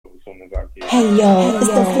Hey yo, it's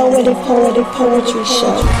the Floetic Poetry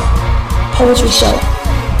Show. Poetry Show.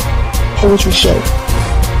 Poetry Show.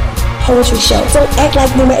 Poetry Show. Don't act like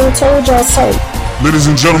Nima ain't told y'all so. Ladies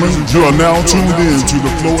and gentlemen, you are now tuned in to the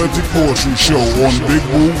Floetic Poetry Show on Big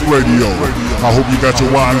Woo Radio. I hope you got your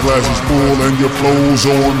wine glasses full and your flows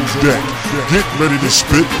on deck. Get ready to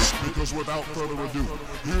spit, because without further ado,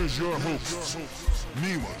 here's your host,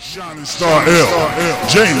 Nima, Shining Star L,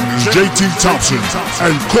 James, JT Thompson,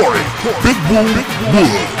 and Corey, Big Woo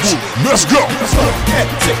Woods. Let's go!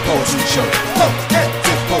 Floetic Poetry Show.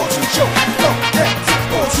 Floetic Poetry Show. Floetic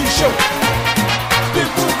Poetry Show. Big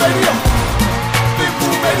Woo Radio.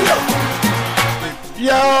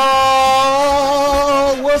 Yo,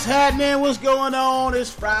 what's happening? What's going on? It's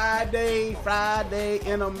Friday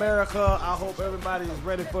in America. I hope everybody is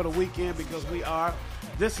ready for the weekend, because we are.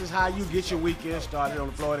 This is how you get your weekend started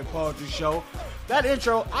on the Floetic Poetry Show. That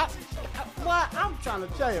intro, I'm trying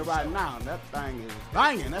to tell you right now, that thing is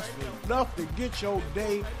banging. That's enough to get your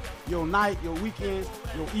day, your night, your weekend,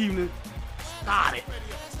 your evening started.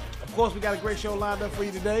 Of course, we got a great show lined up for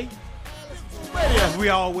you today. As we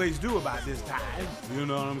always do about this time, you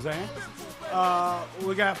know what I'm saying?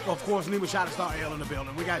 We got, of course, Nima Shining Star L in the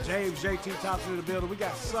building. We got James JT Thompson in the building. We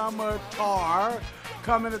got Summer Tarr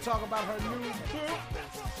coming to talk about her new book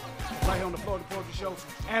right here on the Floetic Poetry Show.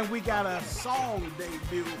 And we got a song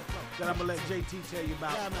debut that I'm going to let JT tell you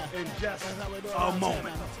about in just a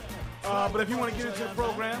moment. But if you want to get into the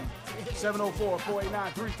program,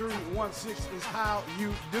 704-489-3316 is how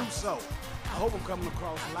you do so. I hope I'm coming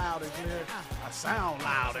across loud and clear. I sound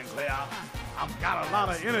loud and clear. I've got a lot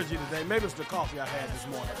of energy today. Maybe it's the coffee I had this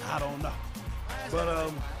morning. I don't know.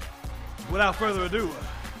 But without further ado,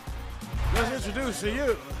 let's introduce to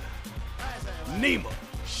you Nima,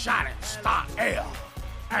 Shining Star L,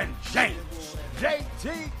 and James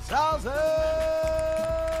JT Thompson.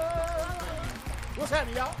 What's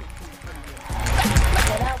happening, y'all?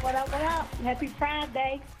 What up? Happy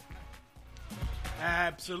Friday.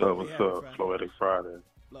 Absolutely. What's up? Floetic Friday.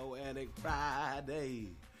 Floetic Friday.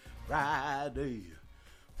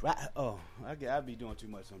 Oh, I'd be doing too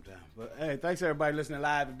much sometimes. But hey, thanks everybody listening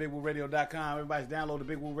live at BigWooRadio.com. Everybody's download the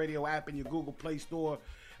Big Woo Radio app in your Google Play Store.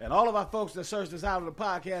 And all of our folks that search this out on the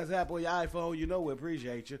podcast app on your iPhone, you know we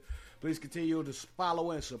appreciate you. Please continue to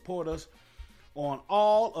follow and support us on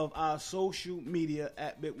all of our social media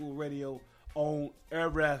at Big Woo Radio on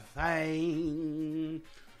everything.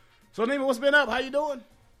 So, Nima, what's been up? How you doing?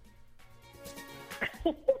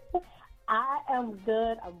 I am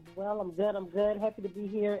good. I'm good. Happy to be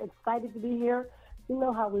here. Excited to be here. You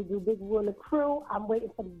know how we do, Big Woo and the crew. I'm waiting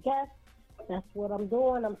for the guests. That's what I'm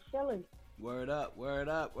doing. I'm chilling. Word up.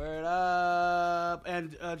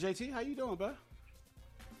 And JT, how you doing, bro?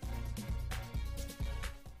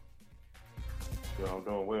 Yeah, I'm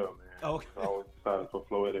doing well, man. Okay. I'm always excited for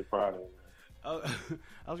Floetic Friday, man. I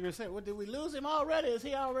was going to say, what, did we lose him already? Is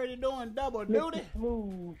he already doing double duty?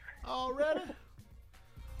 Already?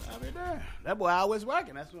 I mean, that boy always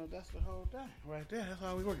working. That's the whole thing right there. That's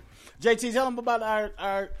how we working. JT, tell them about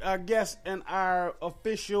our guest and our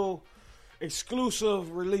official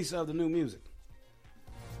exclusive release of the new music.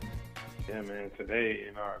 Yeah, man. Today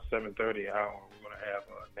in our 7:30 hour, we're going to have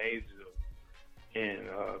Nayjah and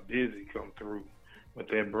Busy come through with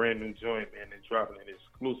their brand new joint, man. They're dropping it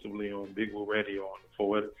exclusively on Big Woo Radio on the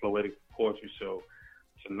Floetic Poetry Show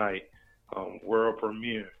tonight. World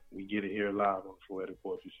premiere. We get it here live on the Floetic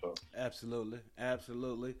Poetry Show. Absolutely. And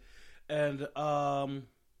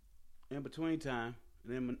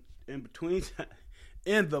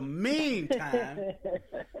in the meantime,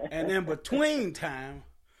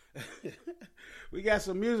 we got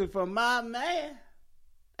some music from my man,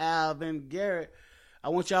 Alvin Garrett. I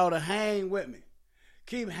want y'all to hang with me.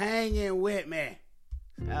 Keep hanging with me.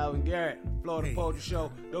 Alvin Garrett, Floetic Poetry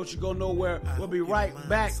Show. Don't you go nowhere. We'll be right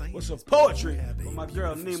back with some poetry from my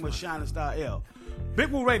girl Nima Shining Star L.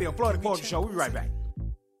 Big Woo Radio, Floetic Poetry Show. We'll be right back.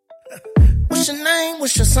 What's your name?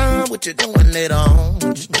 What's your sign? What you doing later on?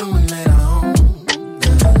 It's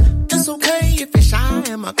okay if you're shy.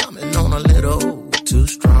 Am I coming on a little too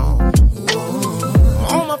strong?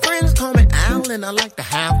 All my friends call me Al, and I like to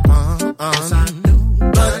have fun. Yes, I do.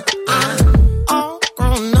 But I'm all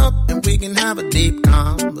grown up, and we can have a deep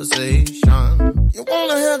conversation. You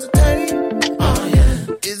wanna hesitate? Oh yeah.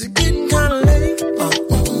 Is it getting kinda late?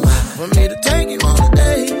 For me to take you on a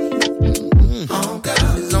date? Oh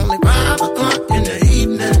God. It's only 5 o'clock in the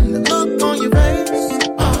evening. The look on your face.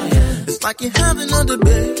 Oh yeah. It's like you're having a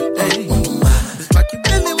debate. It's like you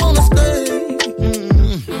really wanna stay.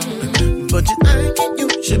 But you think you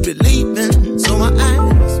should be leaving. So I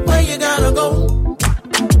ask, where you gotta go?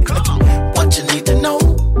 What you need to know?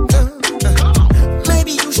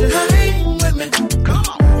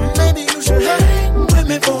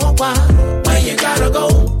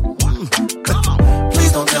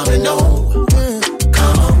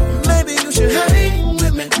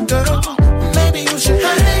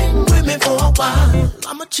 while.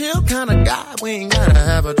 I'm a chill kind of guy. We ain't gotta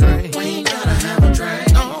have a drink. No,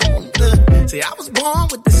 see, I was born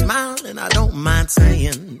with a smile, and I don't mind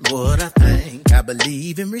saying what I think. I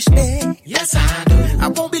believe in respect. Yes, I do. I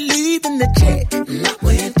won't be leaving the check. Not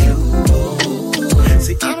with you.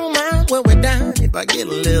 See, I don't mind when we're down if I get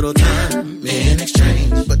a little time in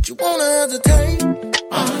exchange. But you wanna hesitate?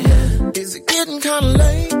 Oh yeah. Is it getting kinda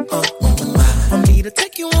late? For me to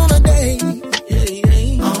take you on a date? Yeah.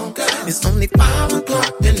 Okay. It's only 5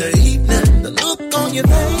 o'clock in the evening. The look on your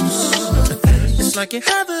face, it's like you're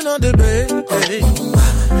having a debate.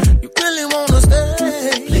 You really wanna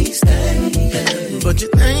stay? Please stay. But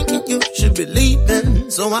you're thinking you should be leaving.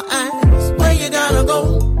 So I ask, where you gotta go?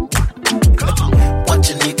 What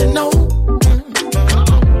you need to know?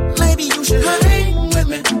 Maybe you should hang with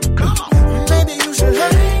me. Maybe you should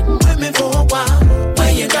hang with me for a while.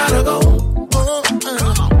 Where you gotta go?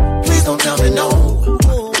 Please don't tell me no.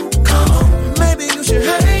 Come on. Maybe you should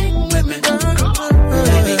hang with me.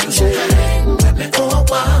 Maybe you should hang with me for a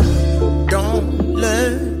while. Don't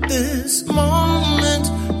let this moment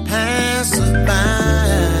pass us by.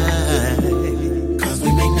 'Cause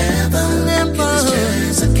we may never get this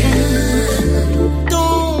chance again.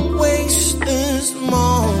 Don't waste this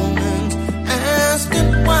moment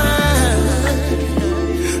asking why.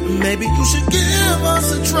 Maybe you should give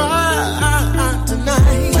us a try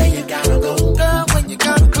tonight. Where you gotta go, girl? When you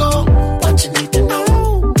gotta go? What you need to know,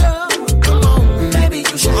 girl? Come on. Maybe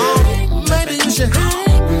you should hang. Maybe you should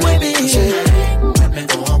hang. Maybe you should hang with me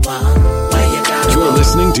for a while. Where you gotta You're go?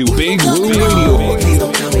 listening to Big Woo Radio. Please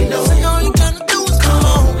don't tell me no. Say all you gotta do is come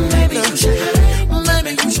on. Maybe you should hang.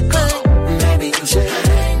 Maybe you should hang. Maybe you should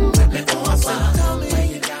hang with me for a while. Tell me where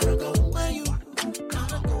you gotta go. Where you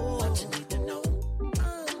gotta go? What you need to know.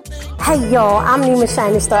 Hey y'all, I'm Nima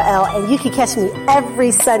S6.Ep.9, and you can catch me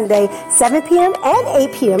every Sunday, 7 p.m. and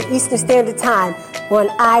 8 p.m. Eastern Standard Time on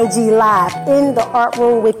IG Live in the Art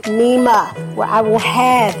Room with Nima, where I will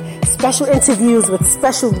have special interviews with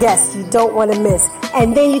special guests you don't want to miss.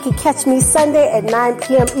 And then you can catch me Sunday at 9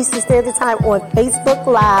 p.m. Eastern Standard Time on Facebook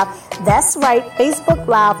Live. That's right, Facebook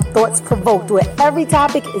Live Thoughts Provoked, where every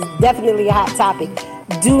topic is definitely a hot topic.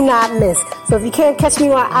 Do not miss. So if you can't catch me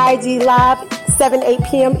on IG Live, 7, 8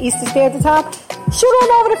 p.m. Eastern Standard Time, shoot on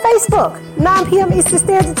over to Facebook, 9 p.m. Eastern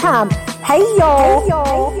Standard Time. Hey, y'all. Hey,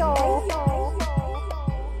 y'all. Hey, y'all.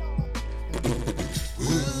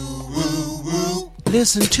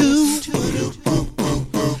 Listen to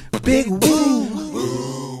Big Woo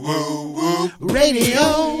Radio.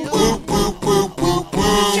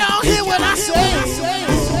 Y'all hear what I say?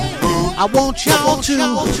 I want y'all to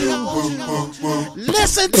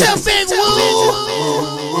listen to Big Woo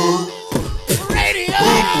Radio.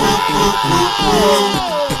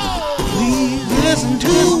 Please listen to.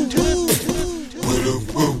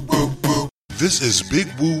 This is Big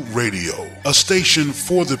Woo Radio, a station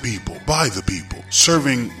for the people, by the people,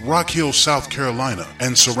 serving Rock Hill, South Carolina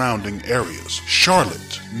and surrounding areas,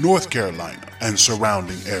 Charlotte, North Carolina and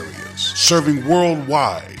surrounding areas, serving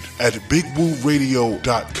worldwide at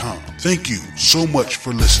BigWooRadio.com. Thank you so much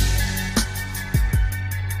for listening.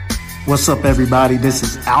 What's up, everybody? This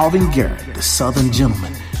is Alvin Garrett, the Southern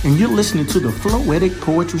Gentleman, and you're listening to the Floetic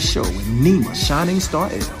Poetry Show with Nima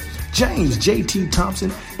S6.Ep.9, James J.T.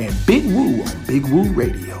 Thompson, and Big Woo on Big Woo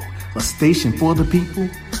Radio, a station for the people,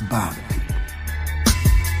 by the people.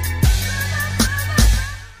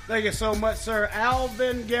 Thank you so much, Sir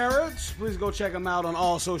Alvin Garrett. Please go check him out on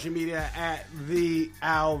all social media at the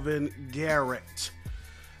Alvin Garrett.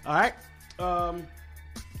 All right.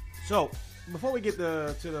 So before we get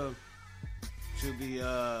to the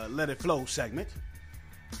Let It Flow segment,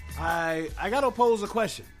 I got to pose a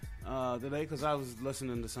question today because I was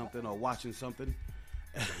listening to something or watching something,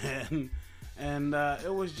 and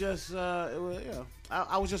it was just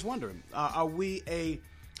I was just wondering, have we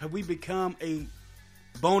become a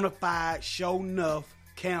bona fide show enough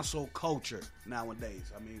cancel culture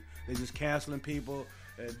nowadays? I mean, they're just canceling people,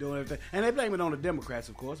 doing everything, and they blame it on the Democrats,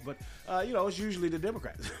 of course. But it's usually the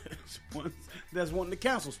Democrats that's wanting to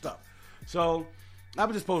cancel stuff. So I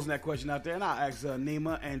was just posing that question out there, and I'll ask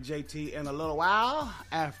Nima and JT in a little while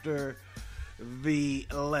after the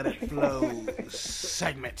Let It Flow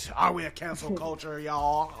segment. Are we a cancel culture,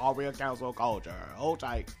 y'all? Are we a cancel culture? Hold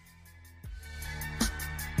tight.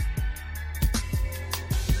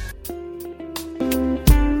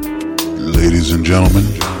 Ladies and gentlemen,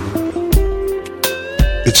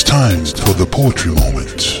 it's time for the poetry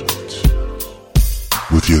moment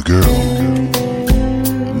with your girl,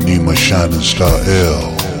 Nima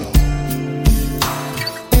S6.Ep.9.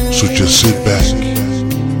 So just sit back,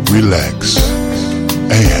 relax,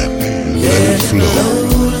 and let it flow.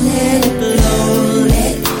 Let it flow.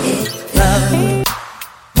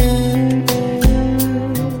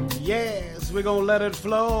 Let It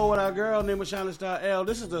Flow with our girl, Nima Shining Star L.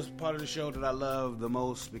 This is the part of the show that I love the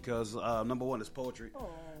most because number one is poetry. Aww.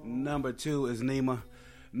 Number two is Nima.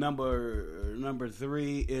 Number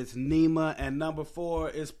three is Nima. And number four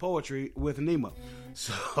is poetry with Nima.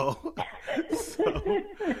 So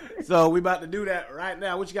we about to do that right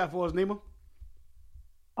now. What you got for us, Nima?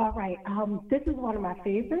 All right. This is one of my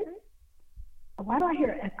favorites. Why do I hear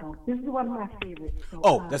an echo? This is one of my favorites.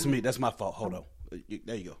 So, that's me. That's my fault. Hold on.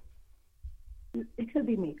 There you go. It could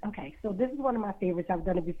be me. Okay, so this is one of my favorites. I've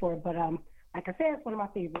done it before, but like I said, it's one of my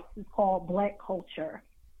favorites. It's called Black Culture.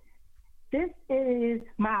 This is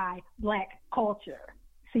my Black culture.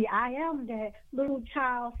 See, I am that little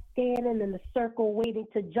child standing in the circle waiting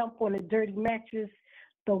to jump on a dirty mattress,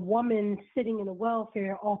 the woman sitting in a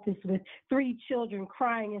welfare office with 3 children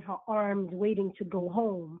crying in her arms waiting to go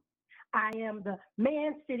home. I am the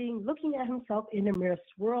man sitting, looking at himself in the mirror,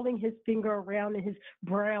 swirling his finger around in his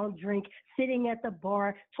brown drink, sitting at the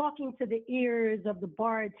bar, talking to the ears of the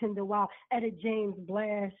bartender while Etta James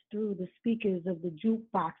blasts through the speakers of the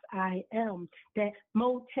jukebox. I am that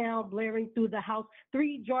Motown blaring through the house,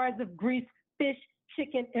 3 jars of grease, fish,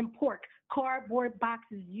 chicken, and pork, cardboard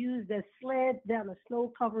boxes used as sleds down a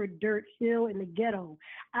snow-covered dirt hill in the ghetto.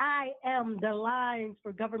 I am the lines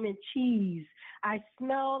for government cheese. I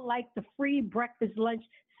smell like the free breakfast lunch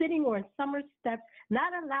sitting on summer steps,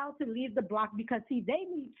 not allowed to leave the block because, see, they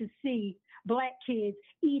need to see Black kids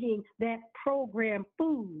eating that program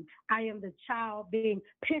food. I am the child being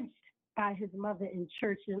pinched by his mother in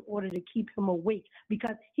church in order to keep him awake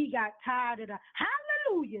because he got tired of the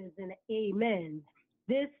hallelujahs and amens.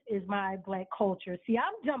 This is my Black culture. See,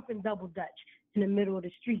 I'm jumping double dutch in the middle of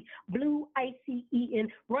the street, blue, icy eating,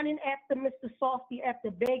 running after Mr. Softy after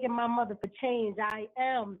begging my mother for change. I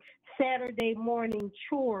am Saturday morning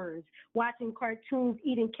chores, watching cartoons,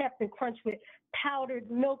 eating Captain Crunch with powdered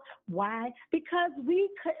milk. Why? Because we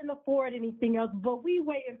couldn't afford anything else, but we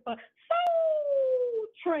waiting for Soul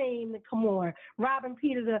Train to come on, robbing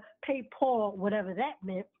Peter to pay Paul, whatever that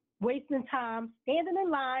meant. Wasting time, standing in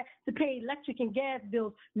line to pay electric and gas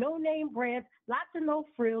bills, no name brands, lots of no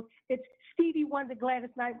frills. It's Stevie Wonder,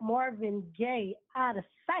 Gladys Knight, Marvin Gaye, out of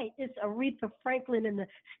sight. It's Aretha Franklin and the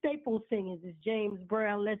Staple Singers. It's James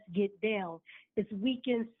Brown, Let's Get Down. It's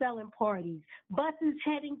weekend selling parties. Buses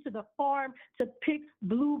heading to the farm to pick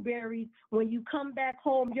blueberries. When you come back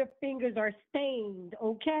home, your fingers are stained,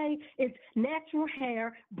 okay? It's natural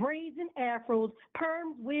hair, braids and afros,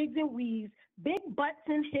 perms, wigs and weaves, big butts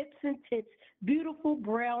and hips and tits, beautiful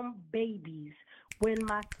brown babies. When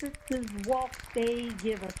my sisters walk, they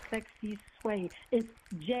give a sexy sway. It's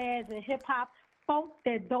jazz and hip-hop, funk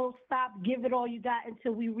that don't stop. Give it all you got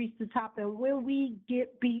until we reach the top. And when we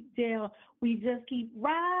get beat down, we just keep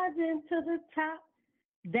rising to the top.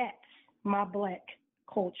 That's my Black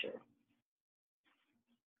culture.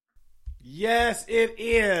 Yes, it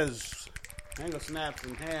is. Hanger snaps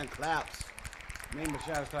and hand claps. Name of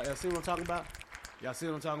Shadow Star. Y'all see what I'm talking about? Y'all see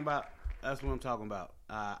what I'm talking about? That's what I'm talking about.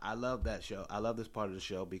 I love that show. I love this part of the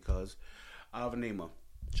show because of Nima,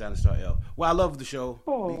 Shining Star L. Well, I love the show.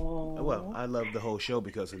 Well, I love the whole show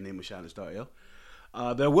because of Nima, Shining Star L.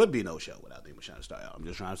 There would be no show without Nima, Shining Star L. I'm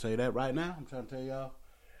just trying to say that right now. I'm trying to tell y'all,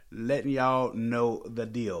 letting y'all know the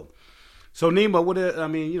deal. So Nima,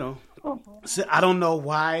 I don't know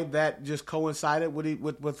why that just coincided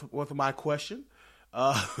with my question.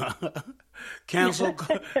 Cancel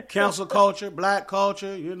culture, Black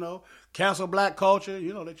culture, cancel Black culture.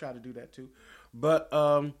 They try to do that too. But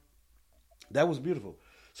that was beautiful.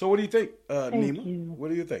 So what do you think, Nima? You. What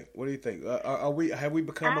do you think? Have we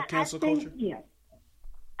become a cancel culture? Yes.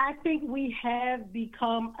 I think we have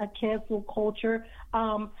become a cancel culture.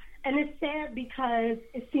 And it's sad because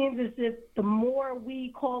it seems as if the more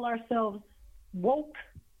we call ourselves woke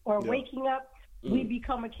or waking up, we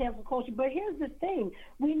become a cancel culture. But here's the thing.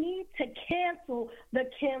 We need to cancel the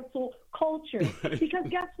cancel culture. Because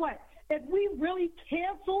guess what? If we really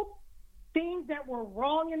canceled things that were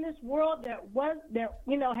wrong in this world that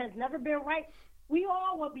has never been right, we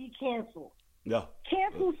all would be canceled. Yeah.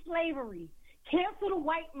 Cancel slavery. Cancel the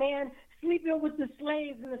white man sleeping with the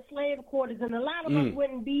slaves in the slave quarters, and a lot of us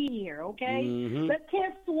wouldn't be here, okay? Mm-hmm. Let's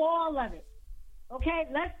cancel all of it, okay?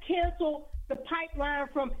 Let's cancel the pipeline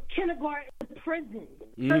from kindergarten to prison.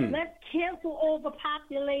 Let's cancel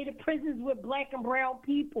overpopulated prisons with Black and brown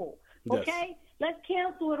people, okay? Yes. Let's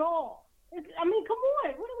cancel it all. Come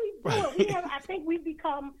on. What are we doing? I think we've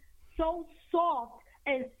become so soft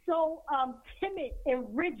and so timid and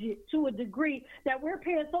rigid to a degree that we're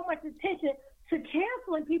paying so much attention to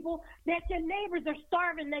canceling people that your neighbors are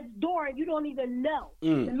starving next door and you don't even know.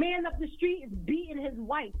 The man up the street is beating his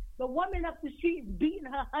wife. The woman up the street is beating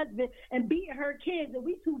her husband and beating her kids, and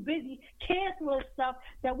we too busy canceling stuff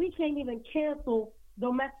that we can't even cancel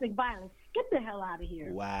domestic violence. Get the hell out of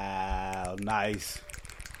here. Wow, nice.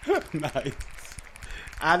 Nice.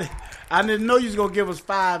 I didn't know you was gonna give us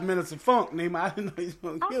 5 minutes of funk, Nima. I didn't know you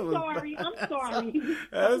was gonna give us. I'm sorry.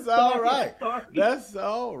 That's all right. That's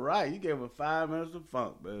all right. You gave us 5 minutes of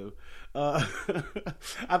funk, baby.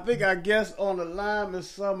 I think our guest on the line,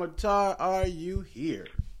 Miss Summer Tarr. Are you here?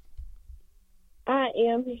 I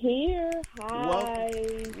am here. Hi.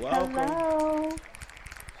 Welcome.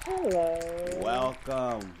 Hello.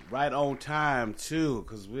 Welcome. Right on time too,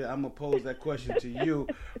 because I'm gonna pose that question to you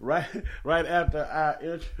right after I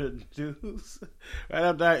introduce. Right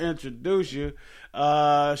after I introduce you,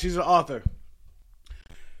 she's an author.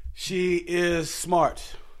 She is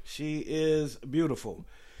smart. She is beautiful.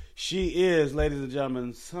 She is, ladies and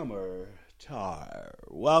gentlemen, Summer Tarr.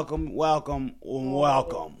 Welcome.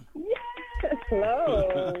 Yes.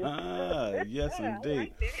 Hello. Yes,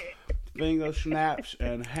 indeed. Finger snaps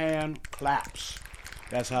and hand claps.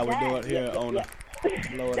 That's how we do it here on the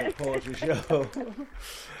Floetic Poetry Show.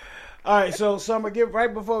 All right, so Summer,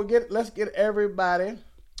 let's give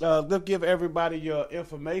everybody your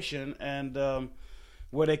information and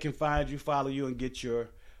where they can find you, follow you, and get your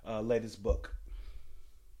latest book.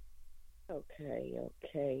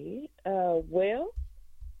 Okay. Well,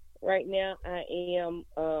 right now I am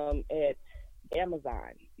at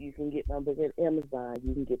Amazon. You can get my book at Amazon.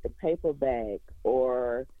 You can get the paperback,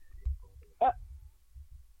 or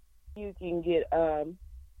you can get you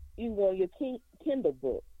can go on your Kindle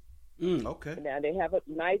book. Okay. Now they have a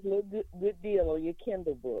nice little good deal on your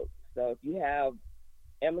Kindle book. So if you have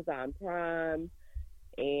Amazon Prime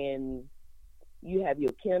and you have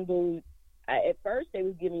your Kindle, at first they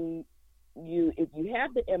was giving you, if you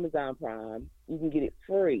have the Amazon Prime, you can get it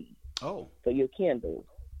free. Oh. For your Kindle.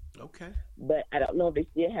 Okay. But I don't know if they're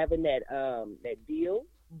still having that deal.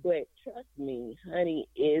 But trust me, honey,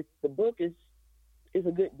 the book is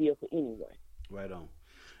a good deal for anyone. Right on.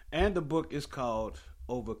 And the book is called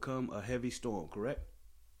Overcome a Heavy Storm, correct?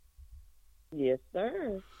 Yes,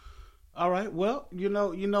 sir. All right. Well, you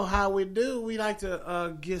know how we do. We like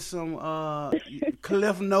to get some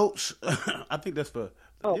cliff notes. I think that's for.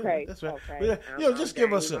 Okay. Yeah, that's right. Okay. Just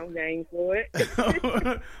give us I'm game for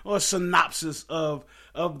it. or a synopsis of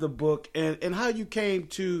the book and how you came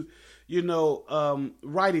to,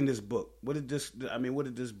 writing this book. What did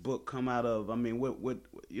this book come out of? I mean,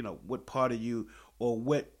 what part of you or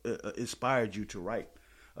what inspired you to write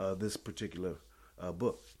this particular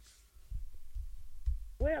book?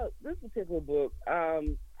 Well, this particular book,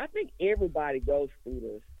 I think everybody goes through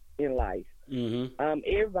this in life. Mm-hmm.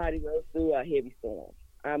 Everybody goes through a heavy storm.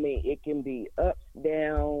 I mean, it can be ups,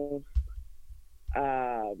 downs,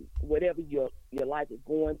 whatever your life is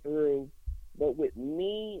going through. But with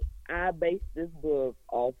me, I based this book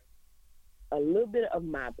off a little bit of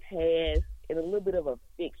my past and a little bit of a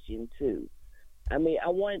fiction too. I mean, I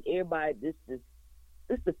wanted everybody just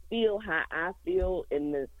to feel how I feel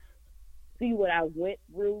and to see what I went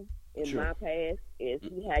through in my past and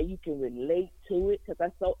see how you can relate to it.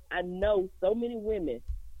 Because I know so many women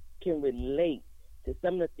can relate to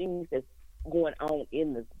some of the things that's going on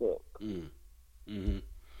in this book. Mm-hmm.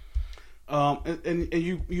 And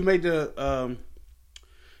you made the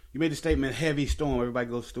statement heavy storm. Everybody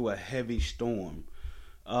goes through a heavy storm.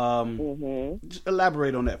 Just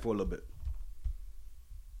elaborate on that for a little bit.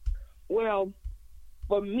 Well,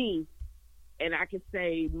 for me, and I can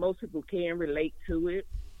say most people can relate to it,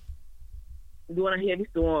 during a heavy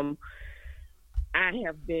storm, I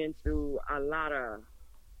have been through a lot of.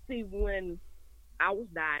 See, when I was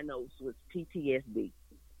diagnosed with PTSD,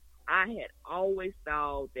 I had always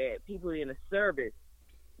thought that people in the service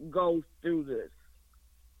go through this.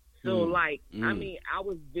 So, I mean, I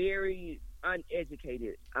was very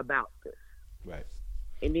uneducated about this. Right.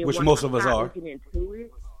 And then which most of us are. Looking into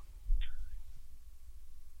it.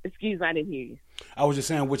 Excuse me, I didn't hear you. I was just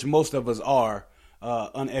saying, which most of us are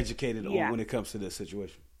uneducated on when it comes to this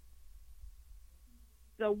situation.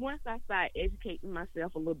 So once I started educating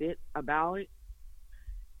myself a little bit about it,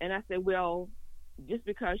 and I said, well, just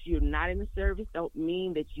because you're not in the service don't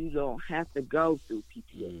mean that you don't have to go through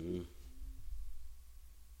PTSD. Mm-hmm.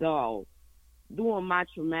 So during my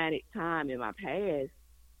traumatic time in my past,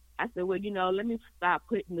 I said, well, let me start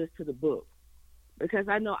putting this to the book. Because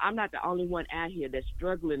I know I'm not the only one out here that's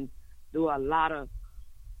struggling through a lot of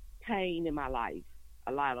pain in my life,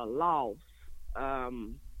 a lot of loss, a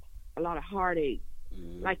lot of heartache,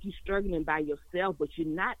 like you're struggling by yourself, but you're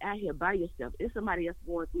not out here by yourself. It's somebody else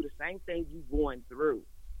going through the same thing you're going through.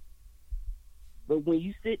 But when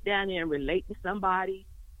you sit down there and relate to somebody,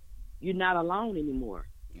 you're not alone anymore.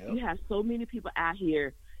 Yep. You have so many people out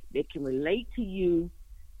here that can relate to you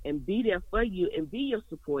and be there for you and be your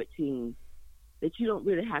support team, that you don't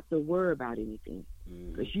really have to worry about anything,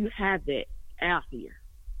 because you have that out here.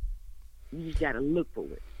 You just got to look for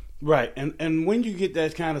it. Right, and when you get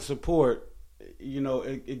that kind of support, you know,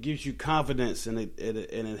 it gives you confidence, and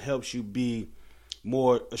it helps you be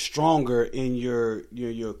more stronger in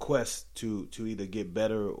your quest to either get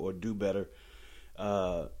better or do better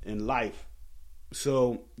in life.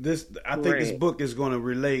 So I think this book is going to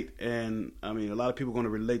relate, and I mean, a lot of people are going to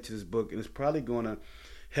relate to this book, and it's probably going to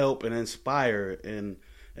help and inspire, and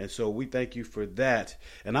so we thank you for that.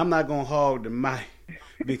 And I'm not going to hog the mic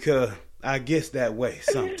because I guess that way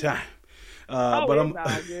sometime. But I'm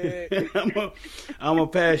gonna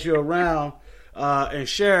pass you around and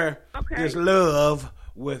share this love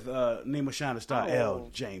with Nima Shining Star L.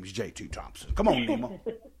 James J.T. Thompson. Come on, Nima.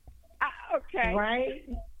 Okay. Right.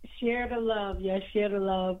 Share the love. Yes, share the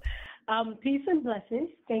love. Peace and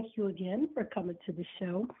blessings. Thank you again for coming to the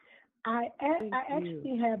show. I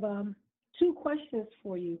actually have two questions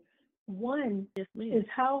for you. One is,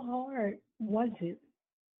 how hard was it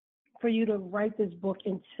for you to write this book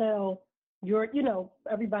and tell your,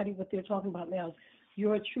 everybody what they're talking about now is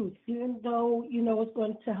your truth? Even though, it's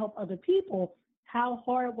going to help other people, how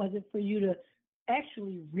hard was it for you to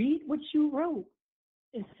actually read what you wrote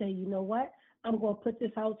and say, you know what, I'm going to put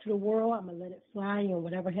this out to the world, I'm going to let it fly, and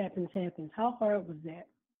whatever happens, happens? How hard was that?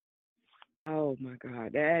 Oh, my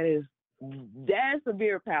God. That's a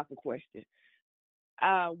very powerful question.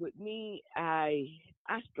 With me, I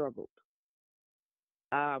struggled.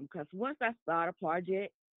 Because once I start a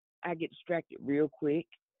project, I get distracted real quick,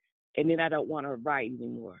 and then I don't want to write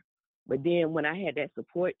anymore. But then when I had that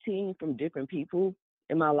support team from different people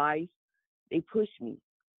in my life, they pushed me.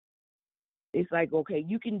 It's like, okay,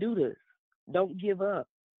 you can do this. Don't give up.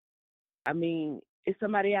 I mean, it's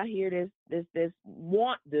somebody out here that's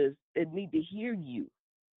want this, that need to hear you.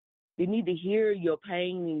 They need to hear your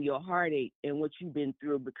pain and your heartache and what you've been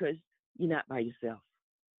through, because you're not by yourself.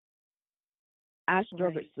 I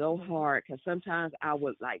struggled so hard because sometimes I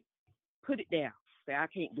would like put it down, say I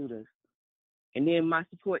can't do this, and then my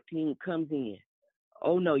support team comes in.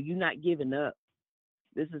 Oh no, you're not giving up.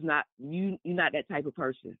 This is not you. You're not that type of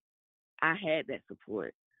person. I had that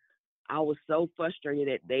support. I was so frustrated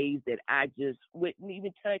at days that I just wouldn't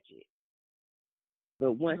even touch it.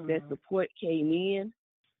 But once that support came in,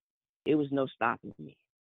 it was no stopping me.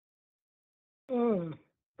 That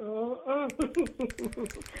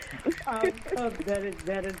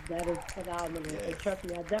is phenomenal. Yes. And trust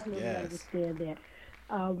me, I definitely understand that.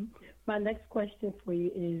 My next question for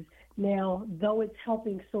you is, now, though it's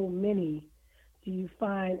helping so many, do you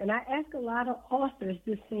find, and I ask a lot of authors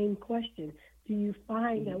this same question, do you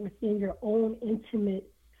find that within your own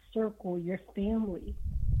intimate circle, your family,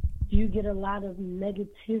 do you get a lot of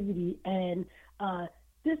negativity and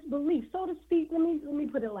disbelief, so to speak? Let me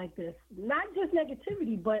put it like this. Not just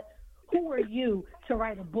negativity, but who are you to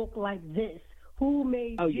write a book like this? Who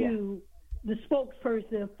made you the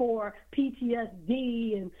spokesperson for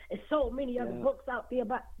PTSD and so many other books out there?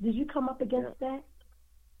 But did you come up against that?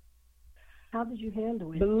 How did you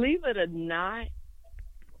handle it? Believe it or not,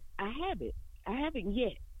 I haven't. I haven't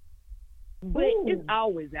yet. But it's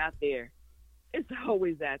always out there. It's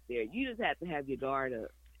always out there. You just have to have your guard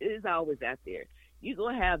up. It's always out there. You're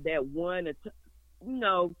going to have that one or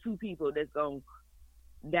two people that's going to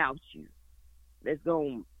doubt you, that's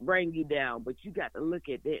going to bring you down. But you got to look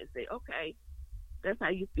at that and say, okay, that's how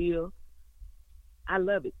you feel. I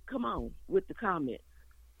love it. Come on with the comments.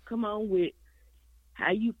 Come on with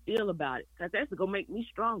how you feel about it, because that's going to make me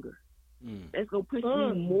stronger. That's going to push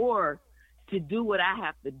me more to do what I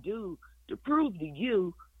have to do to prove to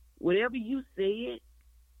you whatever you said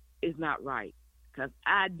is not right. Because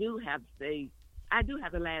I do have the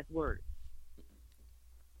last word.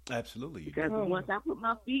 Absolutely. Because once I put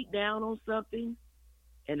my feet down on something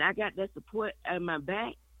and I got that support at my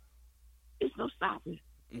back, it's no stopping.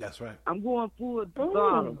 That's right. I'm going full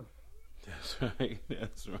throttle. That's right.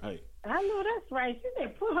 That's right. I know that's right. She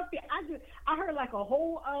said, put her feet. I heard like a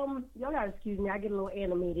whole y'all gotta excuse me, I get a little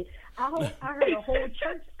animated. I heard a whole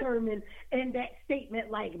church sermon in that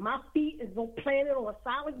statement, like my feet is planted on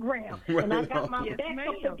solid ground, and I got my back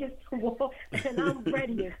up against the wall, and I'm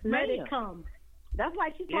ready. Let it come. That's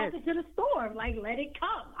like she's talking to the storm, like let it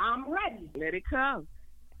come. I'm ready. Let it come.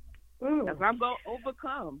 Because I'm gonna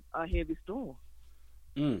overcome a heavy storm.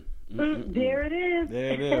 There it is.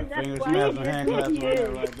 There it is. That's Finger why snaps he and hand claps on is.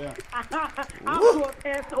 that right there. I'm going to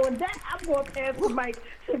pass on that. I'm going to pass the mic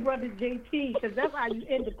to Brother JT because that's how you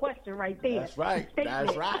end the question right there. That's right.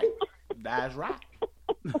 That's right. That's right.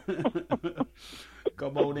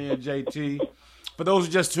 Come on in, JT. For those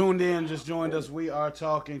who just tuned in, just joined us, we are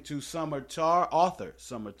talking to Summer Tarr, author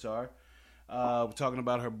Summer Tarr. We're talking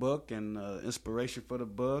about her book and inspiration for the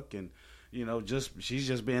book, and she's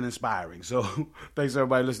just being inspiring. So thanks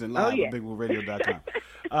everybody listening live at BigWoolRadio.com.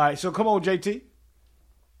 All right, so come on, JT.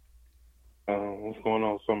 What's going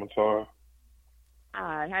on, Summer Tarr?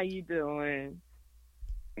 Hi, how you doing?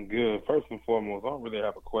 Good. First and foremost, I don't really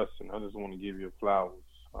have a question. I just want to give you flowers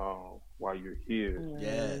while you're here.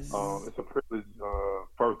 Yes. It's a privilege,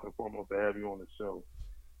 first and foremost, to have you on the show.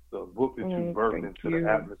 The book that you birthed into the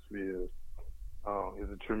atmosphere is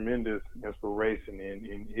a tremendous inspiration,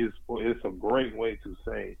 and it's a great way to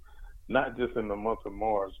say, not just in the month of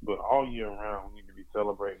March, but all year round, we need to be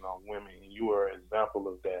celebrating our women, and you are an example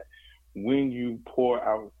of that. When you pour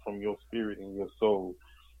out from your spirit and your soul,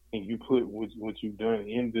 and you put what you've done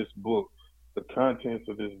in this book, the contents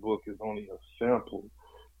of this book is only a sample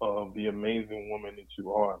of the amazing woman that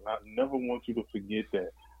you are. And I never want you to forget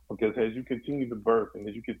that, because as you continue to birth and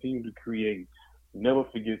as you continue to create, never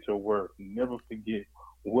forget your worth. Never forget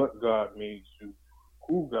what God made you,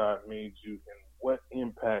 who God made you, and what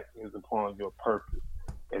impact is upon your purpose.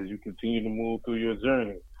 As you continue to move through your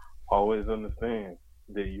journey, always understand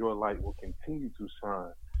that your light will continue to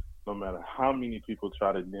shine no matter how many people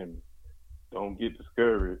try to dim it. Don't get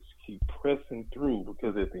discouraged. Keep pressing through,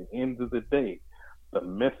 because at the end of the day, the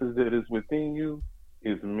message that is within you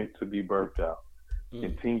is meant to be birthed out.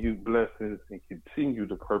 Continued blessings and continue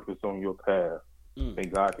the purpose on your path. May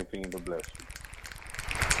God continue to bless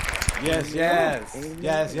you. Yes, yes. Amen.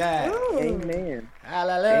 Yes, yes. Amen.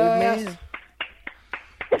 Hallelujah. Amen.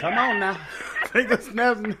 Come on now. Finger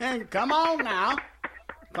snaps and hand. Come on now.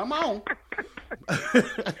 Come on.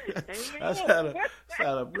 That's how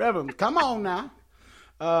the Reverend. Come on now.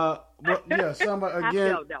 Summer again.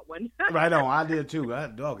 I felt that one. Right on. I did too. I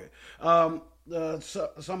had to dog it.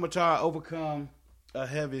 Summer Tarr, Overcome a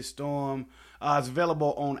Heavy Storm. It's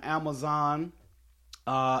available on Amazon.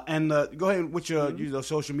 And go ahead with your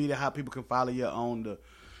social media, how people can follow you on the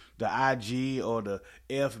IG or the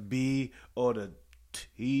FB or the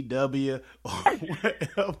TW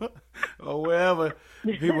or wherever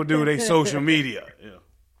people do their social media. Yeah.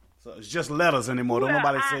 So it's just letters anymore. Don't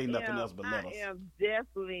nobody say nothing else but letters. I am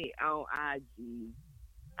definitely on IG.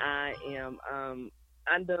 I am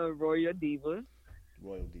under Royal Diva.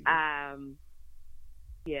 Royal Diva.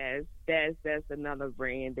 Yes, that's another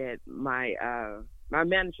brand that my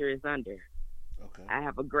manager is under. Okay. I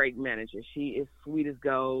have a great manager. She is sweet as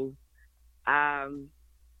gold.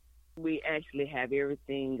 We actually have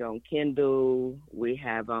everything on Kindle. We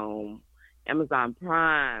have on Amazon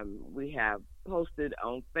Prime. We have posted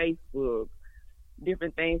on Facebook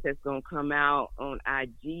different things that's going to come out on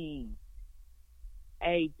IG.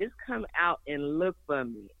 Hey, just come out and look for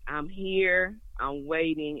me. I'm here, I'm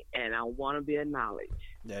waiting, and I want to be acknowledged.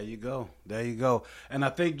 There you go. There you go. And I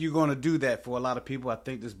think you're going to do that for a lot of people. I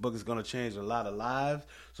think this book is going to change a lot of lives.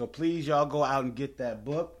 So please, y'all, go out and get that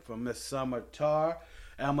book from Miss Summer Tarr.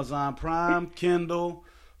 Amazon Prime, Kindle.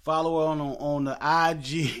 Follow her on the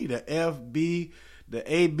IG, the FB, the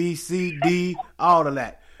ABCD, all of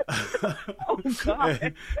that. Oh,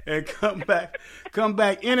 God. and come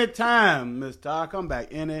back anytime, Miss Tarr. Come back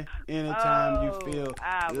anytime you feel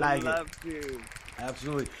like it. I would love to.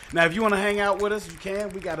 Absolutely. Now, if you want to hang out with us, you can.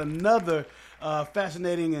 We got another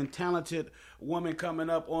fascinating and talented woman coming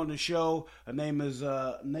up on the show. Her name is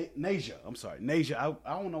Nayjah. I'm sorry, Nayjah.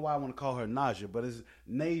 I don't know why I want to call her Nayjah, but it's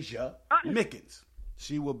Nayjah Mickens.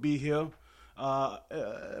 She will be here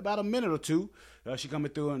about a minute or two. She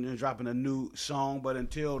coming through and dropping a new song. But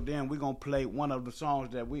until then, we're going to play one of the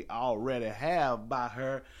songs that we already have by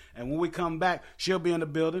her. And when we come back, she'll be in the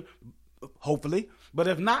building, hopefully. But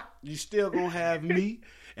if not, you still going to have me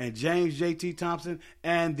and James J.T. Thompson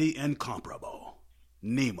and the incomparable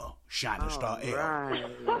Nima Shining Star L.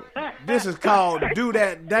 Right. This is called Do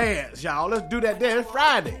That Dance, y'all. Let's do that dance. It's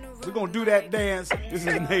Friday. We're going to do that dance. This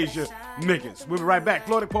is Nayjah Mickens. We'll be right back.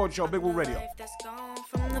 Floetic Poetry Show, Big Woo Radio.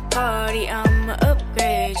 From the party, I'ma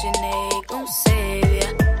upgrade your name, gon' save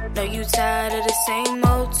ya. Know you tired of the same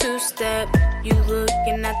old two-step. You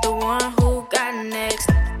looking at the one who got next.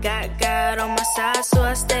 Got God on my side, so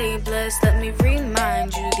I stay blessed. Let me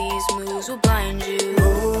remind you, these moves will blind you.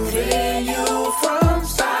 Moving you from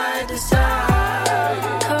side to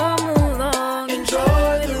side. Come along,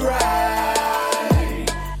 enjoy the ride.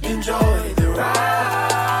 Enjoy the ride.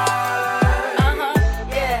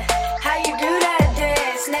 Yeah.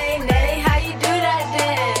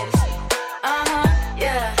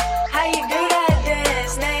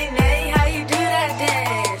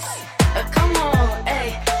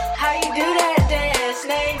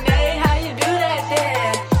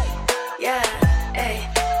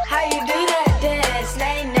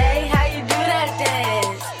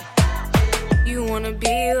 wanna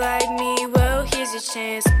be like me? Well, here's your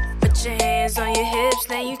chance. Put your hands on your hips,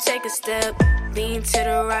 then you take a step. Lean to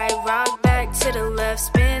the right, rock back to the left.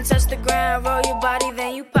 Spin, touch the ground, roll your body,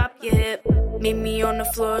 then you pop your hip. Meet me on the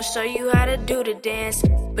floor, show you how to do the dance.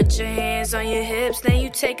 Put your hands on your hips, then you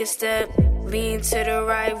take a step. Lean to the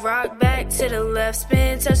right, rock back to the left.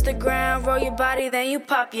 Spin, touch the ground, roll your body, then you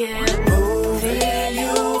pop your hip. Moving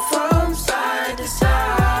you from side to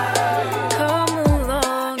side. Come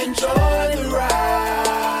along, Enjoy the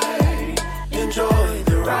ride. Enjoy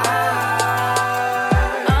the ride.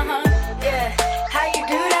 yeah. How you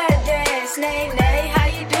do that dance, nay, nay? How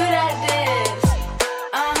you do that dance?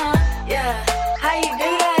 Yeah. How you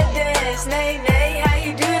do that dance, nay, nay? How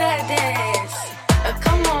you do that dance?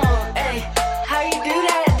 Come on, hey. How you do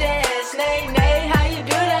that dance, nay, nay? How you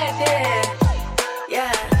do that dance?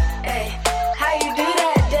 Yeah, hey. How you do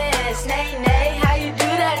that dance, nay, nay? How you do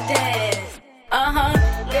that dance?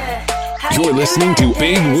 Yeah. How You're you do listening that to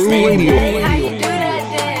Big dance, Woo nay, Radio. nay? How you do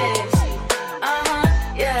that dance?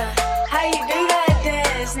 Yeah. How you do that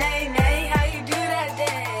dance, nay, nay? How you do that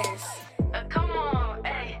dance? Come on,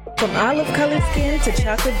 hey. From olive colored skin to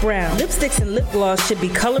chocolate brown, lipsticks and lip gloss should be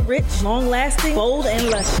color rich, long lasting, bold and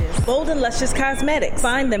luscious. Bold and Luscious Cosmetics.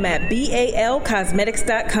 Find them at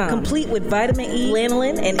balcosmetics.com. Complete with vitamin E,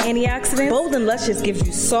 lanolin, and antioxidants, Bold and Luscious gives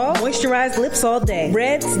you soft, moisturized lips all day.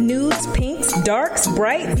 Reds, nudes, pinks, darks,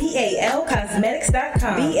 bright.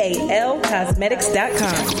 balcosmetics.com.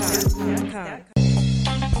 balcosmetics.com.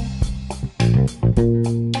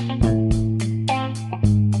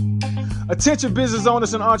 Attention business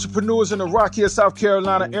owners and entrepreneurs in the Rock Hill, South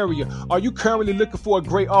Carolina area. Are you currently looking for a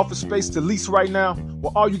great office space to lease right now?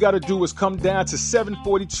 Well, all you got to do is come down to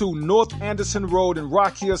 742 North Anderson Road in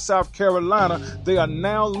Rock Hill, South Carolina. They are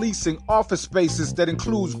now leasing office spaces that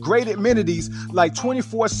includes great amenities like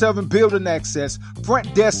 24/7 building access,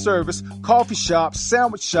 front desk service, coffee shop,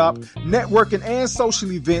 sandwich shop, networking and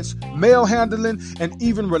social events, mail handling, and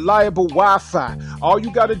even reliable Wi-Fi. All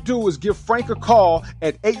you got to do is give Frank a call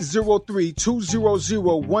at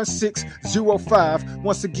 803-200-1605.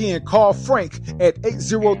 Once again, call Frank at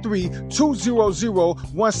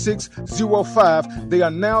 803-200-1605. They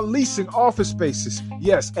are now leasing office spaces.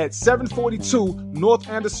 Yes, at 742 North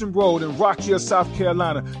Anderson Road in Rock Hill, South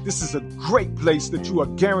Carolina. This is a great place that you are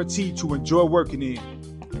guaranteed to enjoy working in.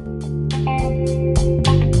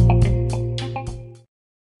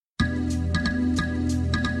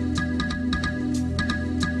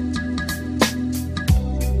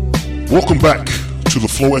 Welcome back to the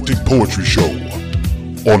Floetic Poetry Show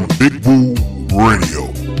on Big Woo Radio.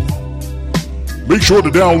 Make sure to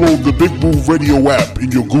download the Big Woo Radio app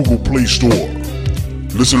in your Google Play Store.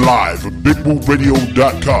 Listen live at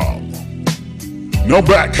bigwooradio.com. Now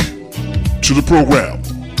back to the program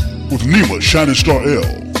with Nima Shining Star L,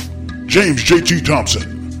 James J.T. Thompson,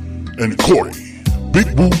 and Corey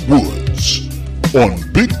Big Woo Woods on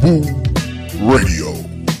Big Woo Radio.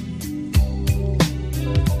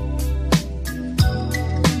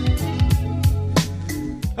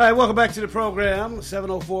 All right, welcome back to the program.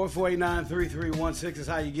 704-489-3316 is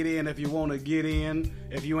how you get in if you want to get in,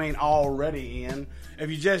 if you ain't already in. If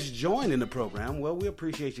you just joined in the program, well, we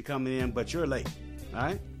appreciate you coming in, but you're late. All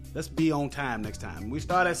right? Let's be on time next time. We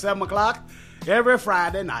start at 7 o'clock every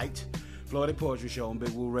Friday night. Floetic Poetry Show on Big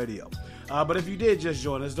Woo Radio. But if you did just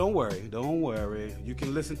join us, don't worry. Don't worry. You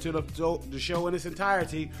can listen to the show in its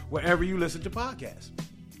entirety wherever you listen to podcasts,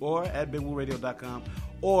 or at bigwooradio.com,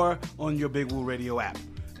 or on your Big Woo Radio app.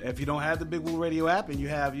 If you don't have the Big Woo Radio app and you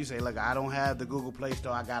say, look, I don't have the Google Play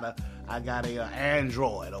Store, I got a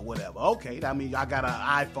Android or whatever. Okay, I mean, I got an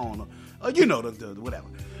iPhone or you know, the whatever.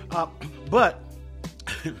 But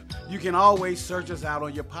you can always search us out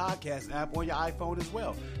on your podcast app on your iPhone as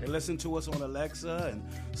well. And listen to us on Alexa and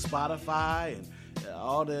Spotify and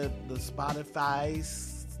all the Spotify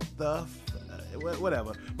stuff,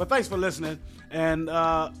 whatever. But thanks for listening. And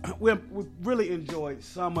we really enjoyed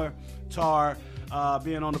Summer Tarr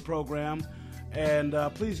being on the program. And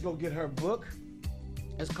please go get her book.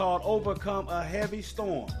 It's called Overcome a Heavy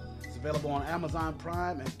Storm. It's available on Amazon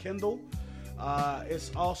Prime and Kindle.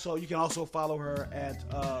 It's also, you can also follow her at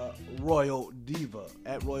Royal Diva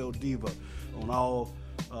on all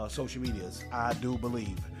social medias, I do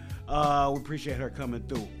believe. We appreciate her coming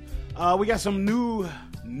through. We got some new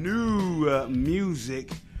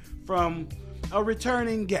music from a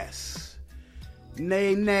returning guest.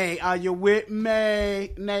 Nay, are you with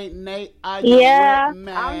me? Nay, are you with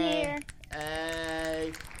me? I'm here.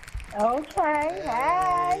 Hey. Okay,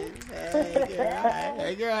 hey.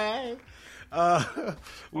 Hey, girl.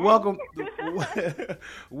 Welcome,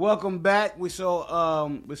 welcome back. We're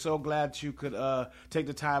so glad you could take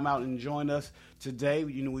the time out and join us today.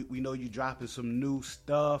 You know, we know you dropping some new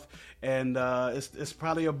stuff, and it's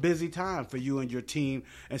probably a busy time for you and your team.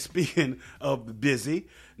 And speaking of busy,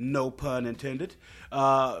 no pun intended,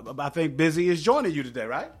 I think Busy is joining you today,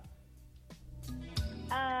 right?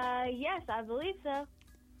 Yes, I believe so.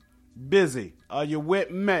 Busy, are you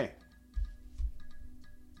with me?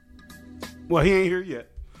 Well, he ain't here yet,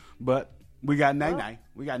 but we got Nayjah.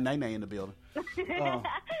 We got Nayjah in the building. All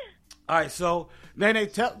right, so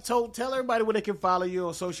Nayjah, tell everybody where they can follow you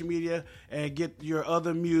on social media and get your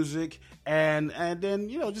other music, and then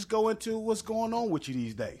just go into what's going on with you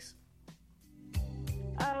these days.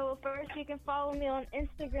 Well, first you can follow me on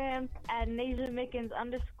Instagram at Nayjah Mickens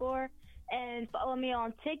 _, and follow me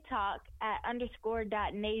on TikTok at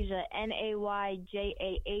 _.Nayjah,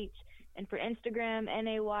 Nayjah. And for Instagram,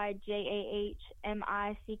 NayjahMickens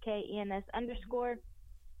 _.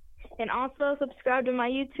 And also subscribe to my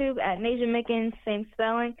YouTube at Nayjah Mickens, same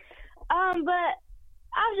spelling. But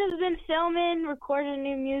I've just been filming, recording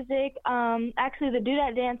new music. Actually, the Do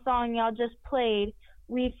That Dance song y'all just played,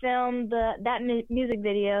 we filmed that music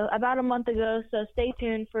video about a month ago, so stay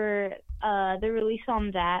tuned for the release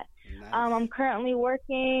on that. Nice. I'm currently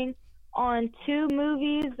working on 2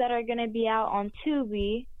 movies that are going to be out on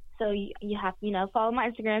Tubi. So you have to, follow my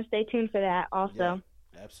Instagram. Stay tuned for that also.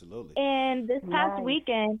 Yeah, absolutely. And this past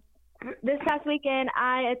weekend,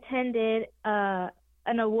 I attended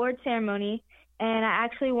an award ceremony, and I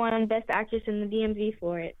actually won Best Actress in the DMV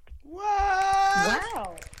for it. What?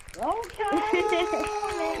 Wow. Okay.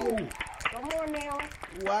 Come on now.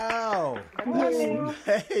 Wow. Come on now.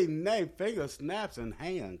 Hey, name finger snaps and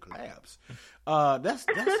hand claps. That's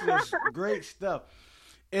just great stuff.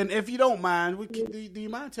 And if you don't mind, do you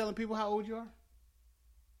mind telling people how old you are?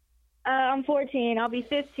 I'm 14. I'll be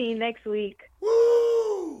 15 next week.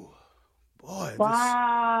 Woo! Boy.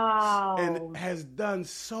 Wow. And has done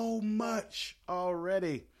so much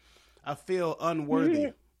already. I feel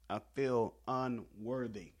unworthy. I feel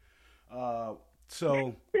unworthy.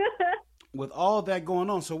 So with all that going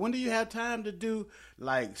on, so when do you have time to do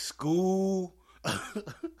like school?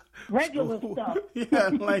 Regular stuff. Yeah,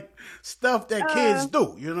 like stuff that kids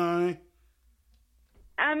do, you know what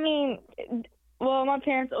I mean? Well, my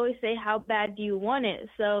parents always say, how bad do you want it?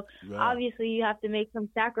 So obviously you have to make some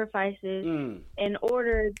sacrifices in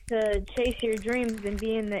order to chase your dreams and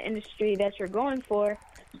be in the industry that you're going for.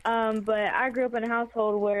 But I grew up in a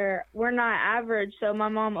household where we're not average, so my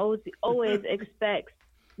mom always expects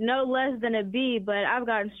no less than a B, but I've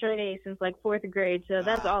gotten straight A's since like 4th grade, so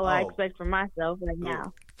that's all I expect for myself right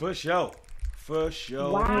now. For sure.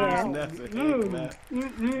 Wow.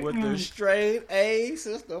 With the straight A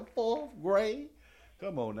since the 4th grade.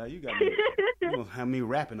 Come on now, you gonna have me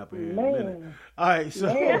rapping up here in a minute. All right,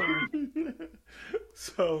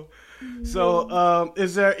 so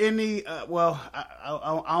is there any?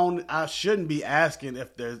 I shouldn't be asking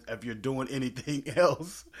if you're doing anything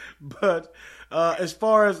else, but as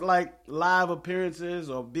far as like live appearances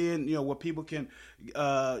or being, where people can,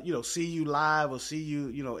 see you live or see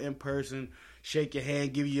you, in person, shake your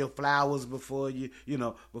hand, give you your flowers before you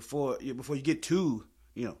get too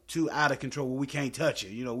out of control where we can't touch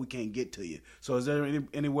you, we can't get to you. So is there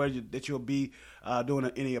anywhere that you'll be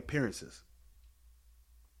doing any appearances?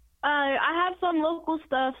 I have some local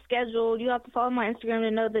stuff scheduled. You have to follow my Instagram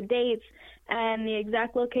to know the dates and the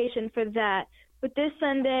exact location for that. But this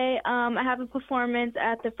Sunday, I have a performance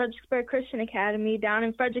at the Fredericksburg Christian Academy down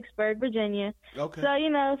in Fredericksburg, Virginia. Okay. So,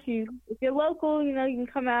 if you're local, you can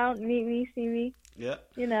come out, meet me, see me. Yeah.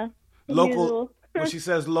 Local. When she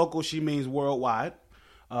says local, she means worldwide.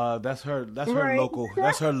 That's her Right. local.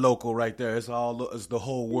 That's her local right there. It's the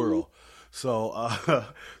whole world. So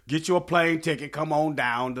get you a plane ticket. Come on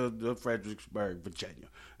down to Fredericksburg, Virginia,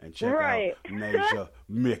 and check out Nayjah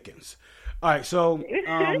Mickens. All right, so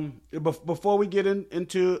before we get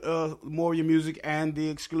into more of your music and the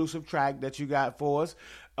exclusive track that you got for us,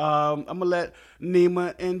 I'm going to let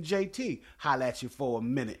Nima and JT holler at you for a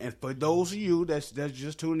minute. And for those of you that's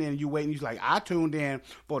just tuned in, you waiting, you're like, I tuned in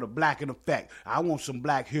for the Black in Effect. I want some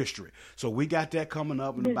Black history. So we got that coming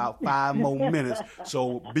up in about 5 more minutes.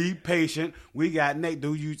 So be patient. We got Nate.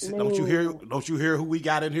 Don't you hear who we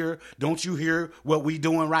got in here? Don't you hear what we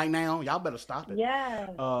doing right now? Y'all better stop it. Yeah.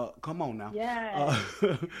 Come on now. Yeah.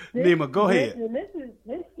 Nima, go ahead. This is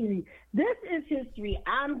history. This is history.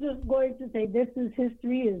 I'm just going to say this is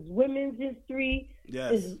history. Is women's history.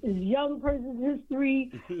 Yes. Is young person's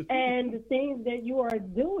history. And the things that you are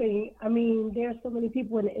doing. I mean, there's so many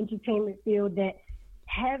people in the entertainment field that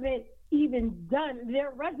haven't even done.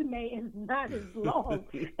 Their resume is not as long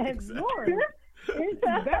as yours. It's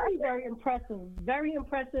very, very impressive. Very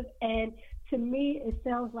impressive. And to me, it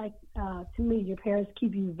sounds like, your parents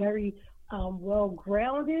keep you very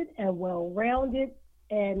well-grounded and well-rounded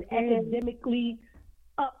and academically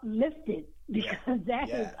uplifted, because that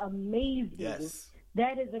is amazing. Yes.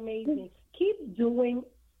 That is amazing. Keep doing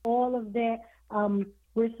all of that.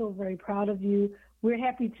 We're so very proud of you. We're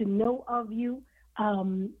happy to know of you.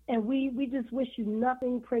 And we just wish you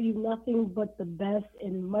nothing, pray you nothing but the best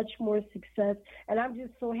and much more success. And I'm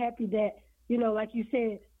just so happy that, like you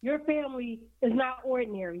said, your family is not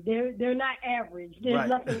ordinary. They're not average. There's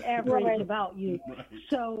nothing average about you. Right.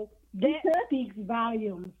 So that speaks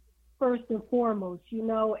volumes first and foremost,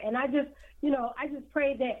 And I just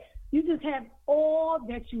pray that you just have all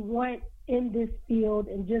that you want in this field,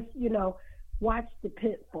 and just, watch the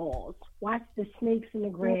pitfalls, watch the snakes in the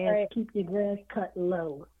grass, keep your grass cut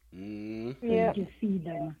low. Mm-hmm. So you can see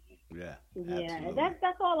them. Yeah, absolutely.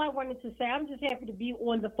 That's all I wanted to say. I'm just happy to be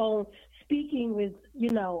on the phone speaking with,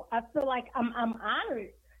 I feel like I'm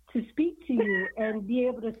honored to speak to you and be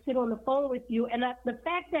able to sit on the phone with you. And the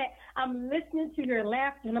fact that I'm listening to your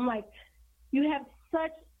laughter, and I'm like, you have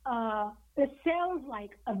such it sounds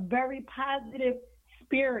like a very positive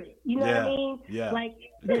spirit. You know what I mean? Yeah. Like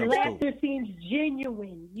the laughter seems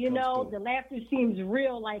genuine, the laughter seems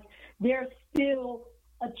real, like there's still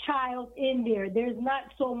a child in there. There's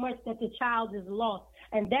not so much that the child is lost.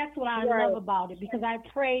 And that's what I love about it, because I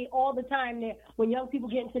pray all the time that when young people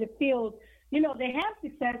get into the field, they have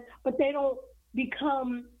success, but they don't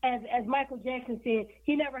become, as Michael Jackson said,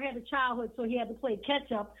 he never had a childhood, so he had to play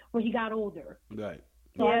catch up when he got older. Right.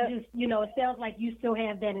 So I just, it sounds like you still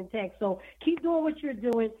have that intact. So keep doing what you're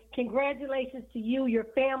doing. Congratulations to you, your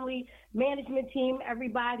family, management team,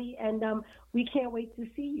 everybody. And we can't wait to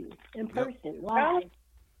see you in person, live.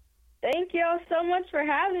 Thank y'all so much for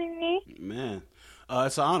having me. Man,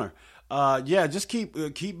 it's an honor. Just keep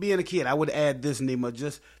being a kid. I would add this, Nima.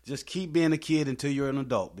 Just keep being a kid until you're an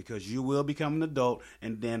adult, because you will become an adult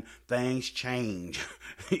and then things change,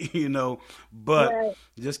 But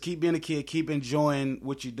just keep being a kid. Keep enjoying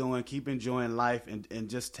what you're doing. Keep enjoying life, and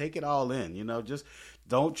just take it all in. Just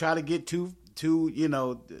don't try to get too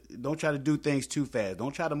don't try to do things too fast.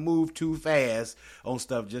 Don't try to move too fast on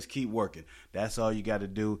stuff. Just keep working. That's all you got to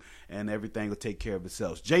do, and everything will take care of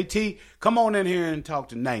itself. JT, come on in here and talk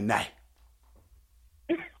to Nayjah.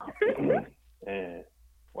 Man,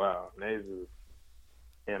 wow, Nayjah.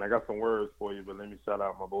 And I got some words for you, but let me shout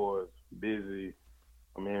out my boys, Busy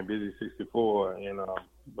 64, and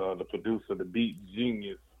the producer, the beat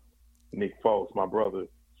genius, Nick Foss, my brother.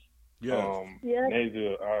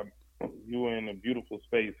 Nayjah, you're in a beautiful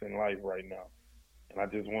space in life right now. And I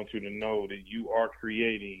just want you to know that you are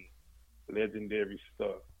creating legendary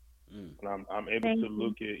stuff. And I'm able to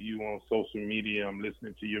look at you on social media. I'm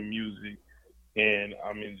listening to your music, and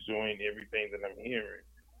I'm enjoying everything that I'm hearing.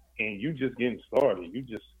 And you just getting started. You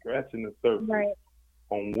just scratching the surface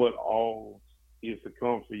on what all is to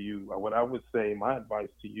come for you. What I would say, my advice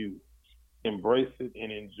to you, embrace it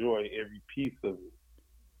and enjoy every piece of it.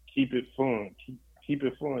 Keep it fun. Keep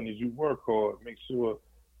it fun as you work hard. Make sure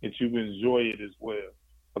that you enjoy it as well,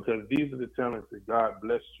 because these are the talents that God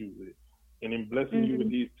blessed you with. And in blessing you with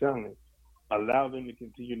these talents, allow them to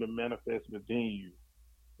continue to manifest within you.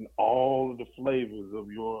 And all of the flavors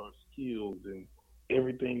of your skills and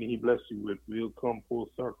everything that he blessed you with will come full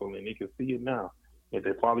circle, and they can see it now. If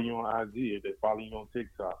they follow you on IG, if they follow you on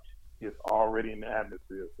TikTok, it's already in the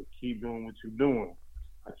atmosphere. So keep doing what you're doing.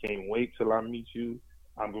 I can't wait till I meet you.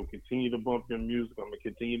 I'm going to continue to bump your music. I'm going to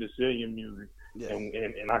continue to share your music. Yes.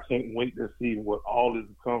 And I can't wait to see what all is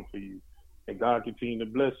to come for you. And God continue to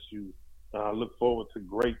bless you. I look forward to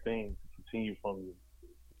great things to continue from you.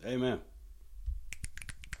 Amen.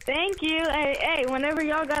 Thank you. Hey, whenever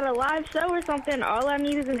y'all got a live show or something, all I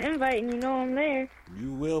need is an invite, and I'm there.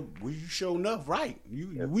 You will. You show enough, right? You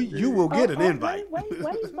will get an invite. Wait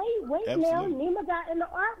now. Nima got in the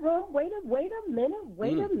art room. Wait a minute.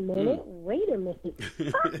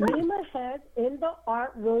 Nima has in the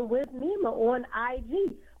art room with Nima on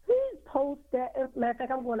IG. Please post that. Matter of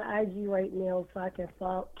fact, I'm going to IG right now so I can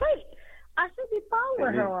follow. Please, I should be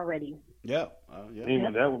following her already. Yeah.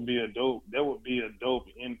 Nima, that would be a dope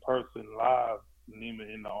in-person live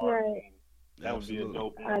Nima in the art room. That would be a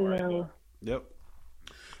dope one. I know. Yep.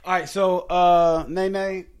 All right, so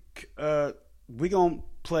Nayjah, we gonna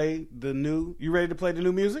play the new. You ready to play the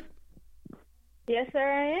new music? Yes, sir,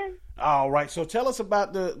 I am. All right, so tell us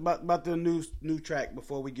about the new track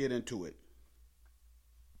before we get into it.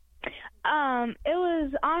 It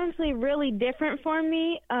was honestly really different for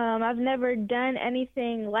me. I've never done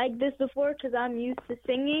anything like this before because I'm used to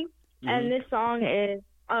singing, and this song is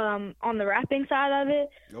on the rapping side of it.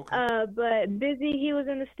 Okay. But Busy, he was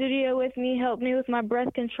in the studio with me, helped me with my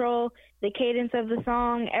breath control, the cadence of the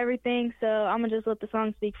song, everything. So I'm going to just let the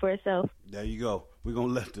song speak for itself. There you go. We're going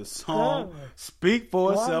to let the song speak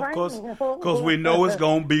for itself because we know it's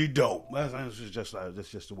going to be dope. That's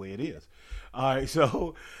just the way it is. All right,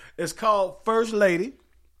 so it's called First Lady.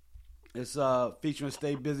 It's featuring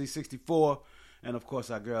Stay Busy 64 and, of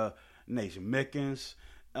course, our girl Nayjah Mickens.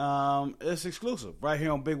 It's exclusive right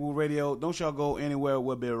here on Big Woo Radio. Don't y'all go anywhere.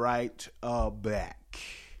 We'll be right back.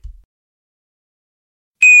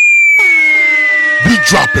 We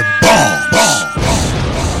dropping bombs.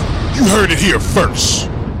 You heard it here first.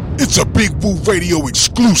 It's a Big Woo Radio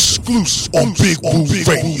exclusive on Big Woo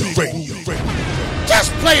Radio.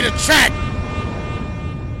 Just play the track.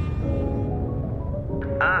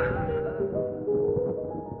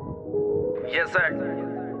 Yes, sir.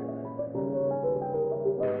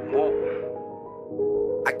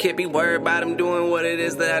 I can't be worried about him doing what it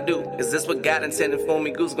is that I do. Is this what God intended for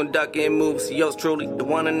me? Goose gon' duck and move. See, yours truly, the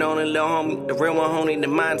one and only little homie, the real one, homie, the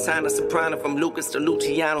Montana soprano from Lucas to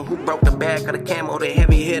Luciano. Who broke the back of the camo, the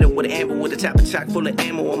heavy hitter with an amber with a chopper chock full of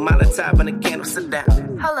ammo, a Molotov and a candle. Sit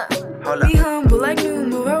down. Hold up. Be humble like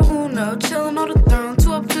numero uno, chillin' on the throne.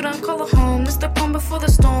 2 up, 2 down, call it home. It's the calm before the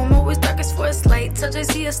storm. Always darkest for it's light. Till I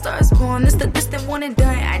see a star is born. It's the distant one and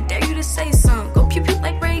done. I dare you to say something. Go pew pew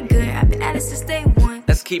like Ray Good. I've been at it since day one.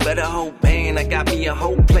 Let's keep it a whole band. I got me a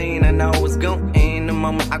whole plane. I know it's going in the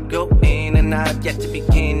moment I go in, and I have yet to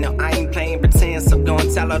begin. No, I ain't playing pretend. So go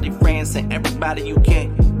and tell all your friends and everybody you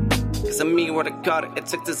can. Cause I'm me where the Carter. It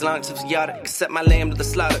took this long to yard it. Accept my lamb to the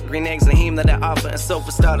slaughter. Green eggs and him that I offer. And so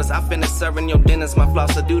for starters, I finish serving your dinners. My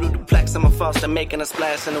floss, a doodle duplex. I'm a foster, making a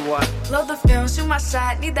splash in the water. Load the film, shoot my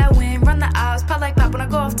shot. Need that win, run the odds. Pop like pop when I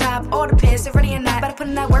go off top. All the piss, ready or not. Better put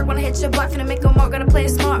in that work when I hit your block. Finna make a mark, gotta play it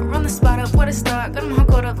smart. Run the spot up, where to start. Got them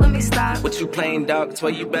hunkered up, let me stop. What you playing, dog? That's why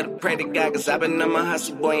you better pray to God. Cause I've been on my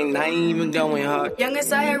hustle, boy, and I ain't even going hard.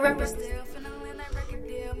 Youngest I hear rappers still. Finna land that record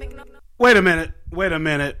deal. Make no. Wait a minute.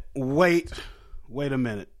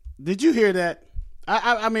 Did you hear that?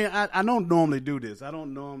 I mean, I don't normally do this. I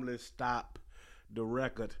don't normally stop the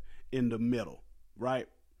record in the middle, right?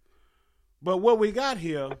 But what we got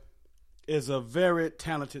here is a very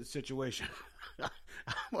talented situation.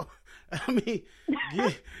 I mean,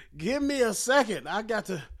 give me a second. I got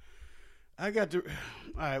to. All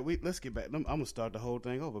right, let's get back. I'm gonna start the whole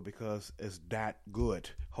thing over because it's that good.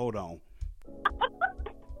 Hold on.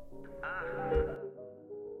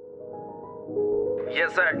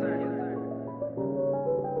 Yes, sir.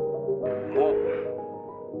 Whoa.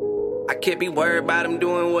 I can't be worried about him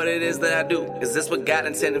doing what it is that I do. Is this what God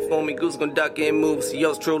intended for me? Goose gon' duck and move. See,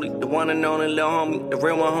 yours truly, the one and only little homie, the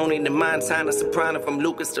real one, homie, the Montana soprano from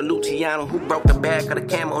Lucas to Luciano. Who broke the back of the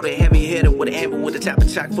camo, the heavy hitter with an amber with a chopper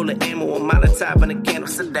chock full of ammo, a Molotov and a candle.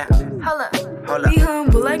 Sit down. Hold up. Be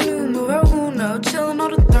humble like numero uno, chillin'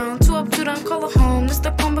 on the throne. 2 up, 2 down, call it home. It's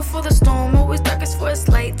the calm before the storm. Always darkest for it's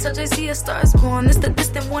light. Till I see a star is born. It's the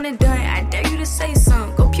distant one and done. I dare you to say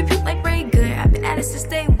something. Go pew pew like Ray Good. I've been at it since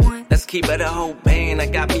day one. Let's keep it a whole band. I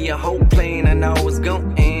got me a whole plane. I know it's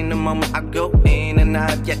going in the moment I go in, and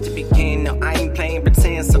I have yet to begin. No, I ain't playing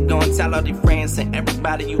pretend. So go and tell all your friends and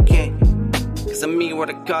everybody you can. Cause I'm me where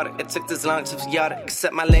the Carter. It took this long to yard it.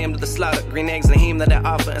 Accept my lamb to the slaughter. Green eggs and him that I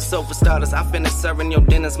offer. And so for starters, I finish serving your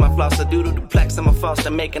dinners. My floss, a doodle duplex. I'm a foster,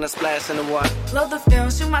 making a splash in the water. Load the film,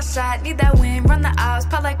 shoot my shot. Need that win, run the odds.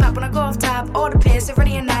 Pop like pop when I go off top. All the piss,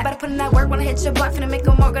 ready or not. Better put in that work when I hit your block. Finna make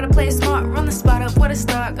a mark, gotta play it smart. Run the spot up, where to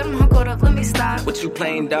start. Got them hunkered up, let me stop. What you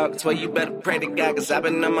playing, dog? That's why you better pray to God. Cause I've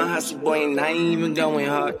been on my hustle, boy, and I ain't even going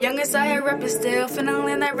hard. Youngest I hear rappers still. Finna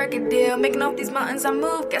land that record deal. Making off these mountains I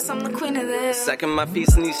move. Guess I'm the queen of this. Second my feet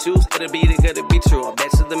in these shoes, it'll be true. I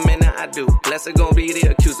bet you the minute I do. Blessed gon' be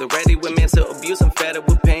the accuser. Ready with mental abuse. I'm fed up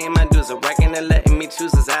with paying my dues. I reckon that letting me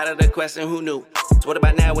choose is out of the question. Who knew? So what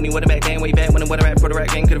about now when you want it back? Then way back when I want to rap for the rap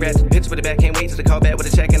game. Could've rapped pitch with it back. Can't wait till the call back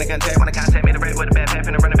with a check and a contact. When I contact me the red with a bad pat.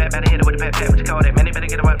 Finna run it back. Better hit it with a pat pat. What you call that? Man, they better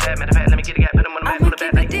get a white pat. Matter of fact, let me get a gap. Put them on the back. Put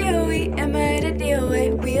it back. DOE, am I the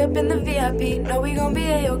DOA? We up in the VIP. Know we gon' be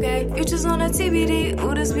A-okay. Futures on the TBD.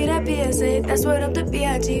 Ooh, this be that PSA. That's word up the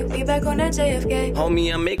B.I.G. We back on that JFK.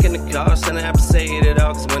 Homie, I'm making the call. Shouldn't have to say it at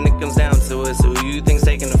all. Cause when it comes down to it, so who you think's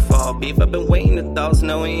taking the fall? Beef, I've been waiting the thoughts.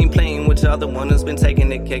 No, we ain't playing with y'all. The one who's been taking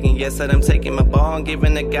the cake. And yes, that I'm taking my ball. And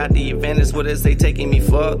giving the God the advantage. What is they taking me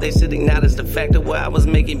for? They should acknowledge the fact of what I was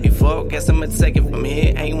making before. Guess I'ma take it from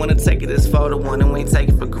here. Ain't wanna take it as far. The one who ain't take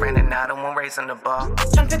it for granted. Now the one racing the ball.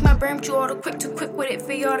 Tryna pick my brain, but you all too quick quick with it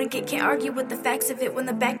for y'all to get. Can't argue with the facts of it when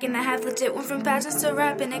the back and a half legit. Went from pageants to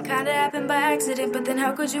rapping, it kinda happened by accident. But then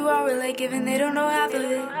how could you all relate given they don't know half of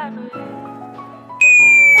it?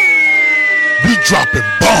 We dropping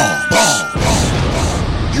bombs.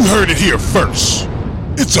 You heard it here first.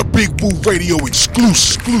 It's a Big Woo Radio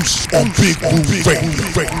exclusive on Big Woo Radio.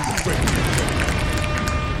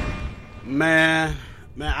 Man,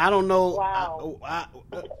 I don't know. Wow.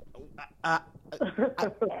 I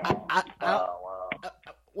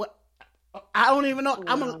don't even know.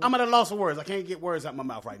 I'm at a loss of words. I can't get words out my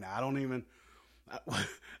mouth right now. I don't even.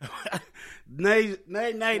 Nay,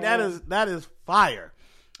 that is fire.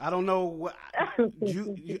 I don't know what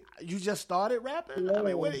you just started rapping. I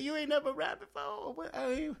mean, you ain't never rapped before. I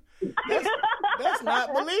mean, that's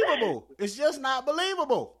not believable. It's just not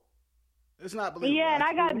believable. It's not believable. Yeah, and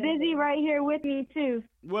I got Busy right here with me too.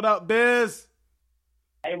 What up, Biz?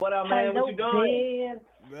 Hey, what up, man? What you doing?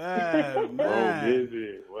 Man.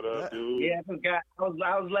 Busy. What up, dude? Yeah, I forgot.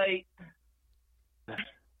 I was late.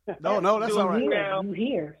 No, that's all right. You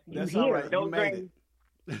here? That's all right. You made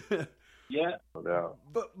it. Yeah. But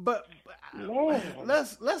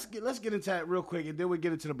let's get into that real quick, and then we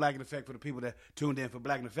get into the Black in Effect for the people that tuned in for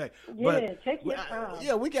Black in Effect. Yeah, take your time.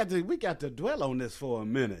 Yeah, we got to dwell on this for a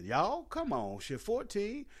minute, y'all. Come on, she's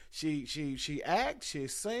 14. She acts, she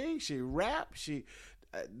sings, she rap, she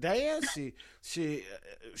dance. She's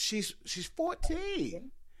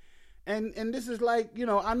 14. And this is like,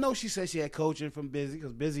 I know she said she had coaching from Busy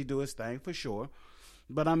because Busy do his thing for sure.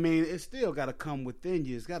 But I mean, it's still got to come within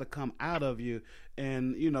you. It's got to come out of you.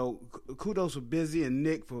 And kudos for Busy and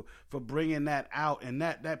Nick for bringing that out. And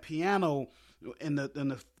that piano and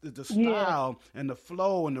the style and the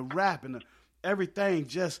flow and the rap and everything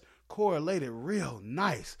just correlated real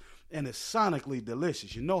nice. And it's sonically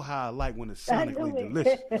delicious. You know how I like when it's sonically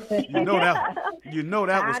delicious. You know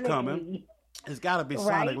that was coming. It's got to be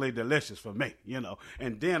sonically delicious for me,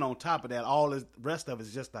 And then on top of that, all the rest of it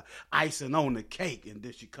is just the icing on the cake. And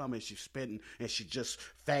then she come and she's spitting and she just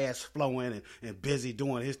fast flowing and Busy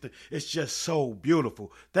doing his thing. It's just so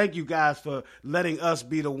beautiful. Thank you guys for letting us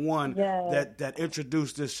be the one that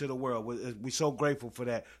introduced this to the world. We're so grateful for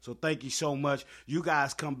that. So thank you so much. You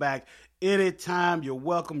guys come back anytime. You're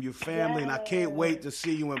welcome, your family. And I can't wait to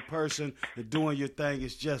see you in person and doing your thing.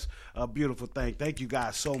 It's just a beautiful thing. Thank you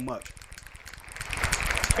guys so much.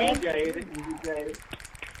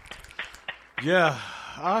 Yeah.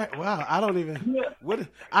 All right. Wow. I don't even. What?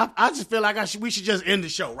 I just feel like we should just end the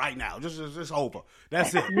show right now. Just over.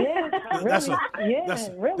 That's it. That's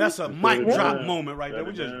a mic drop moment right there.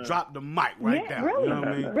 We just dropped the mic right there. Really, you know what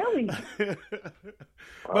I mean? Really.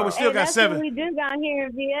 But we still got that's 7. What we do down here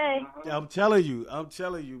in VA. I'm telling you,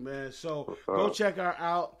 man. So go check her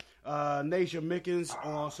out. Nayjah Mickens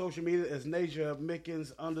on social media is Nayjah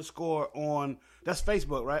Mickens _, on that's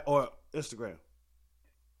Facebook, right? Or Instagram?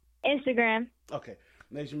 Instagram. Okay.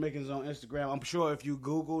 Nayjah Mickens on Instagram. I'm sure if you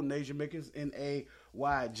Google Nayjah Mickens,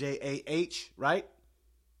 Nayjah, right?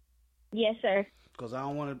 Yes, sir. Because I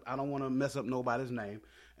don't want to mess up nobody's name.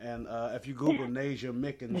 And if you Google Nayjah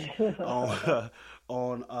Mickens on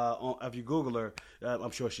if you Google her,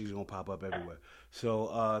 I'm sure she's gonna pop up everywhere.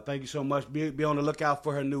 So thank you so much. Be on the lookout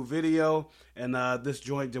for her new video and this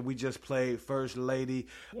joint that we just played, First Lady.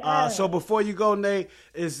 So before you go, Nay,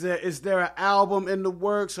 is there an album in the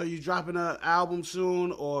works? Are you dropping an album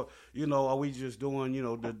soon, or are we just doing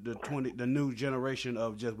the new generation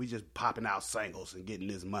of we just popping out singles and getting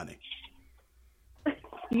this money?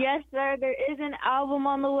 Yes, sir. There is an album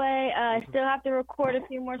on the way. I still have to record a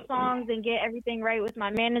few more songs and get everything right with my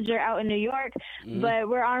manager out in New York. Mm-hmm. But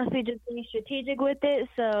we're honestly just being strategic with it,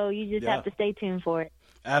 so you just have to stay tuned for it.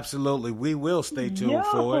 Absolutely. We will stay tuned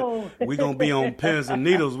for it. We're going to be on pins and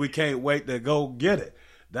needles. We can't wait to go get it.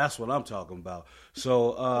 That's what I'm talking about.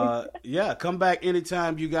 So, come back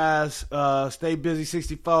anytime, you guys. Stay busy,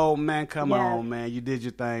 64. Man, come on, man. You did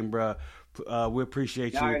your thing, bro. We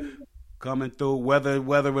appreciate you. Coming through, whether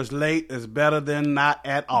it was late is better than not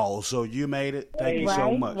at all. So you made it. Thank you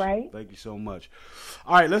so much. Thank you so much.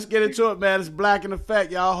 All right, let's get into it, man. It's Black in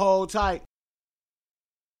Effect. Y'all hold tight.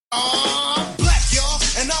 I'm black, y'all,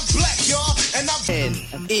 and I'm black, y'all, and I'm Neffect.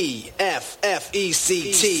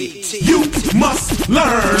 You must learn,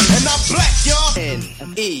 and I'm black, y'all. Neffect.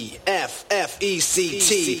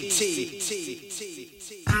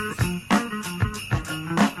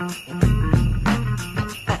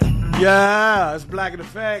 Yeah, it's Black in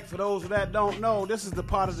Effect. For those that don't know, this is the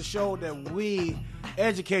part of the show that we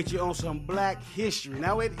educate you on some black history.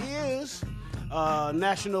 Now, it is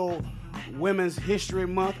National Women's History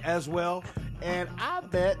Month as well, and I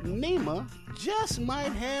bet Nima just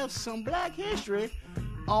might have some black history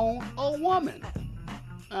on a woman.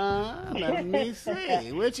 Let me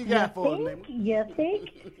see. What you got for me? You think?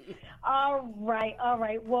 All right.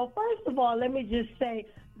 Well, first of all, let me just say,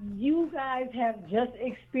 you guys have just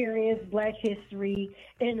experienced Black History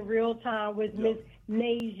in real time with Miss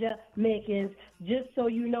Nayjah Mickens, just so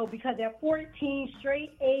you know, because at 14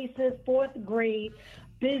 straight A's since 4th grade,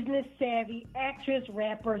 business savvy, actress,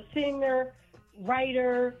 rapper, singer,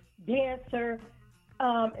 writer, dancer.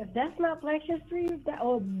 If that's not Black History,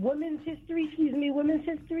 or women's history,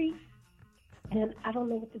 then I don't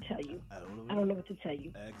know what to tell you. I don't know what to tell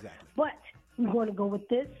you. Exactly. But we're going to go with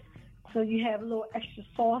this, so you have a little extra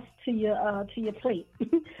sauce to your plate.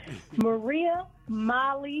 Maria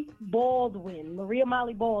Molly Baldwin,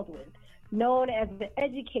 known as the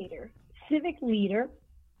educator, civic leader.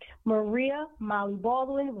 Maria Molly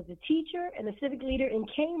Baldwin was a teacher and a civic leader in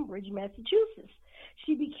Cambridge, Massachusetts.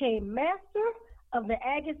 She became master of the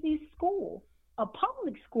Agassiz School, a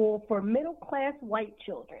public school for middle-class white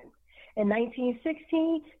children. In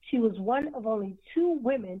 1916, she was one of only 2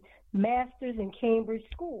 women masters in Cambridge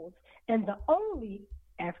schools and the only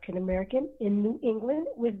African-American in New England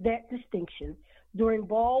with that distinction. During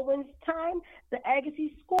Baldwin's time, the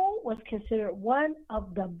Agassiz School was considered one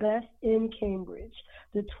of the best in Cambridge.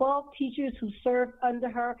 The 12 teachers who served under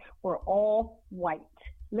her were all white.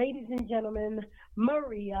 Ladies and gentlemen,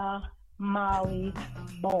 Maria Molly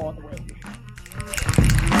Baldwin.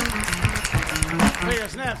 Prayer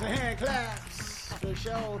snaps and hand claps for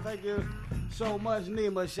sure. Thank you so much,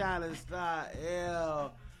 Nima Shining Star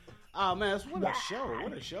L. Oh man, what a show!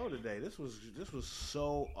 What a show today. This was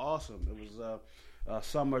so awesome. It was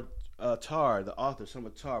Summer Tarr, the author,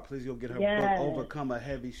 Summer Tarr. Please go get her book, Overcome a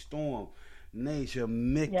Heavy Storm. Nayjah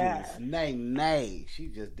Mickens, Nay. She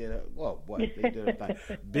just did it. Well, boy, they did a thing.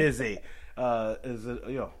 Busy.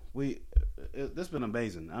 This been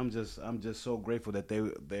amazing. I'm just so grateful that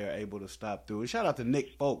they're able to stop through. And shout out to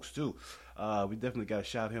Nick Folks too. We definitely got to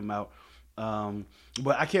shout him out.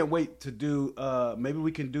 But I can't wait to do. Maybe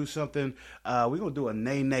we can do something. We're gonna do a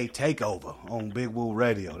Nay takeover on Big Woo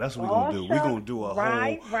Radio. That's what we're gonna do. We're gonna do a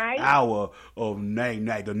whole hour of Nay,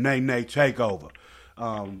 the Nay takeover.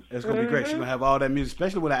 It's gonna be great. She's gonna have all that music,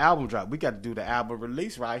 especially with the album drop. We got to do the album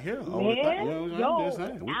release right here. Album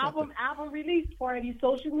release party,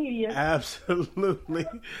 social media. Absolutely.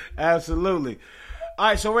 All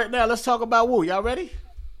right, so right now let's talk about Woo. Y'all ready?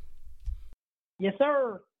 Yes,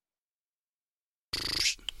 sir.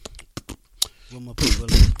 With my people,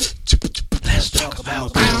 let's talk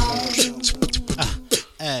about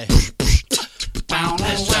hey.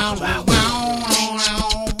 Let's talk about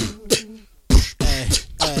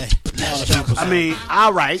I mean,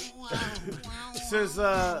 all right. Since we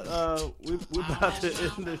about to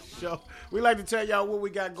end the show, we like to tell y'all what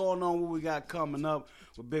we got going on, what we got coming up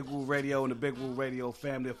with Big Woo Radio and the Big Woo Radio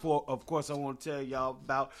family. Of course, I want to tell y'all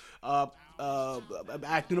about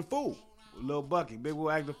Acting a Fool with Lil Bucky. Big Woo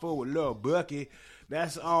Acting a Fool with Lil Bucky.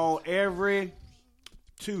 That's on every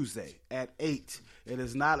Tuesday at 8. It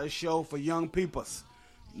is not a show for young peoples.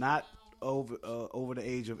 Not over the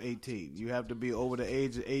age of 18. You have to be over the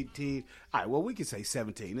age of 18. All right, well, we can say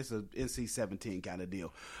 17. It's a NC-17 kind of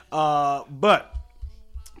deal. But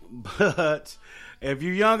if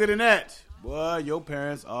you're younger than that, boy, your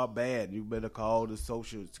parents are bad. You better call the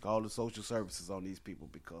social services on these people,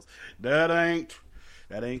 because that ain't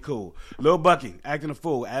cool. Lil Bucky, Acting a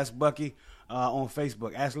Fool. Ask Bucky on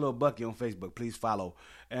Facebook. Ask Lil Bucky on Facebook. Please follow.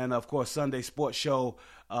 And, of course, Sunday Sports Show,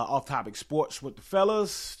 Off Topic Sports with the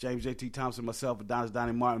fellas. James J.T. Thompson, myself, Adonis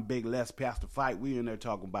Donnie Martin, Big Les, Pastor Fight. We in there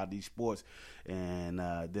talking about these sports. And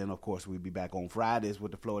then, of course, we'll be back on Fridays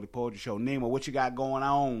with the Floetic Poetry Show. Nima, what you got going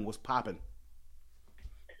on? What's popping?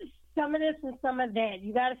 Some of this and some of that.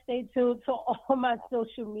 You got to stay tuned to all my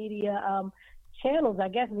social media channels, I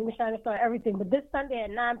guess. Nima Shining Star, everything. But this Sunday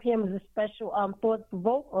at 9 p.m. is a special Thoughts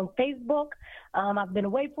Provoke on Facebook. I've been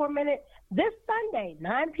away for a minute. This Sunday,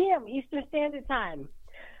 9 p.m. Eastern Standard Time,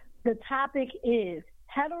 the topic is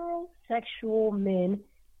heterosexual men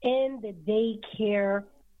in the daycare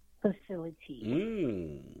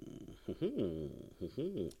facility.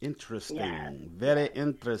 Interesting. Yeah. Very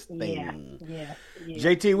interesting. Yeah.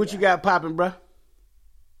 JT, what you got popping, bruh?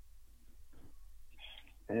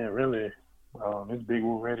 Yeah, really. It's Big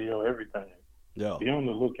Woo Radio, everything. Yeah. Be on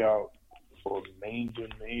the lookout for major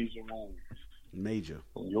moves. Major.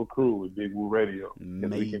 From your crew with Big Woo Radio.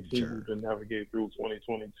 Major. As we continue to navigate through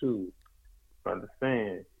 2022.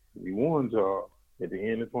 Understand, we warned y'all at the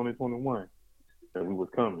end of 2021 that we was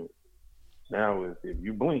coming. Now, if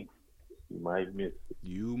you blink, you might miss it.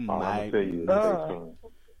 You All might I'm tell you,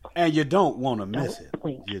 And you don't want to miss it.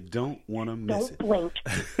 You don't want to miss it. Blink.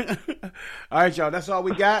 All right, y'all. That's all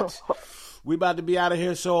we got. We about to be out of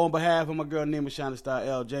here. So on behalf of my girl Nima, Shining Star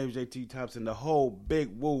L, James JT Thompson, the whole Big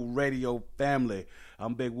Woo Radio family,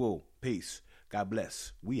 I'm Big Woo. Peace. God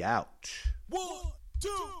bless. We out. 1, 2,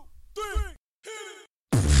 3,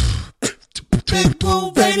 Big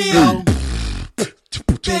Woo Radio.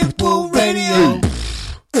 Big Woo Radio.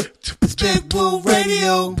 Big Woo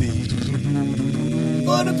Radio.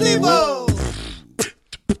 For the people.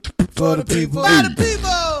 For the people. By the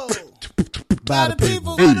people. By the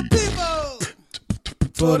people. For the people.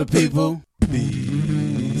 For the people.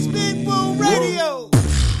 It's Big Woo Radio.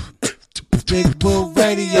 Big Woo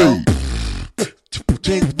Radio.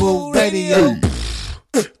 Big Woo Radio.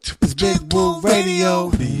 It's Big Woo Radio.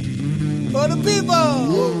 For the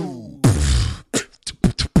people.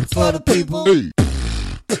 For the people.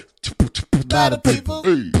 By the people.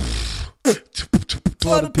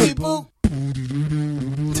 For the people.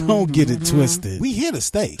 Don't get it twisted. We here to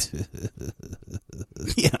stay.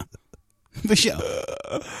 Yeah. For sure.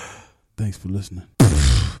 Thanks for listening.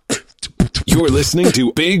 You're listening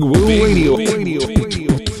to Big Woo Radio.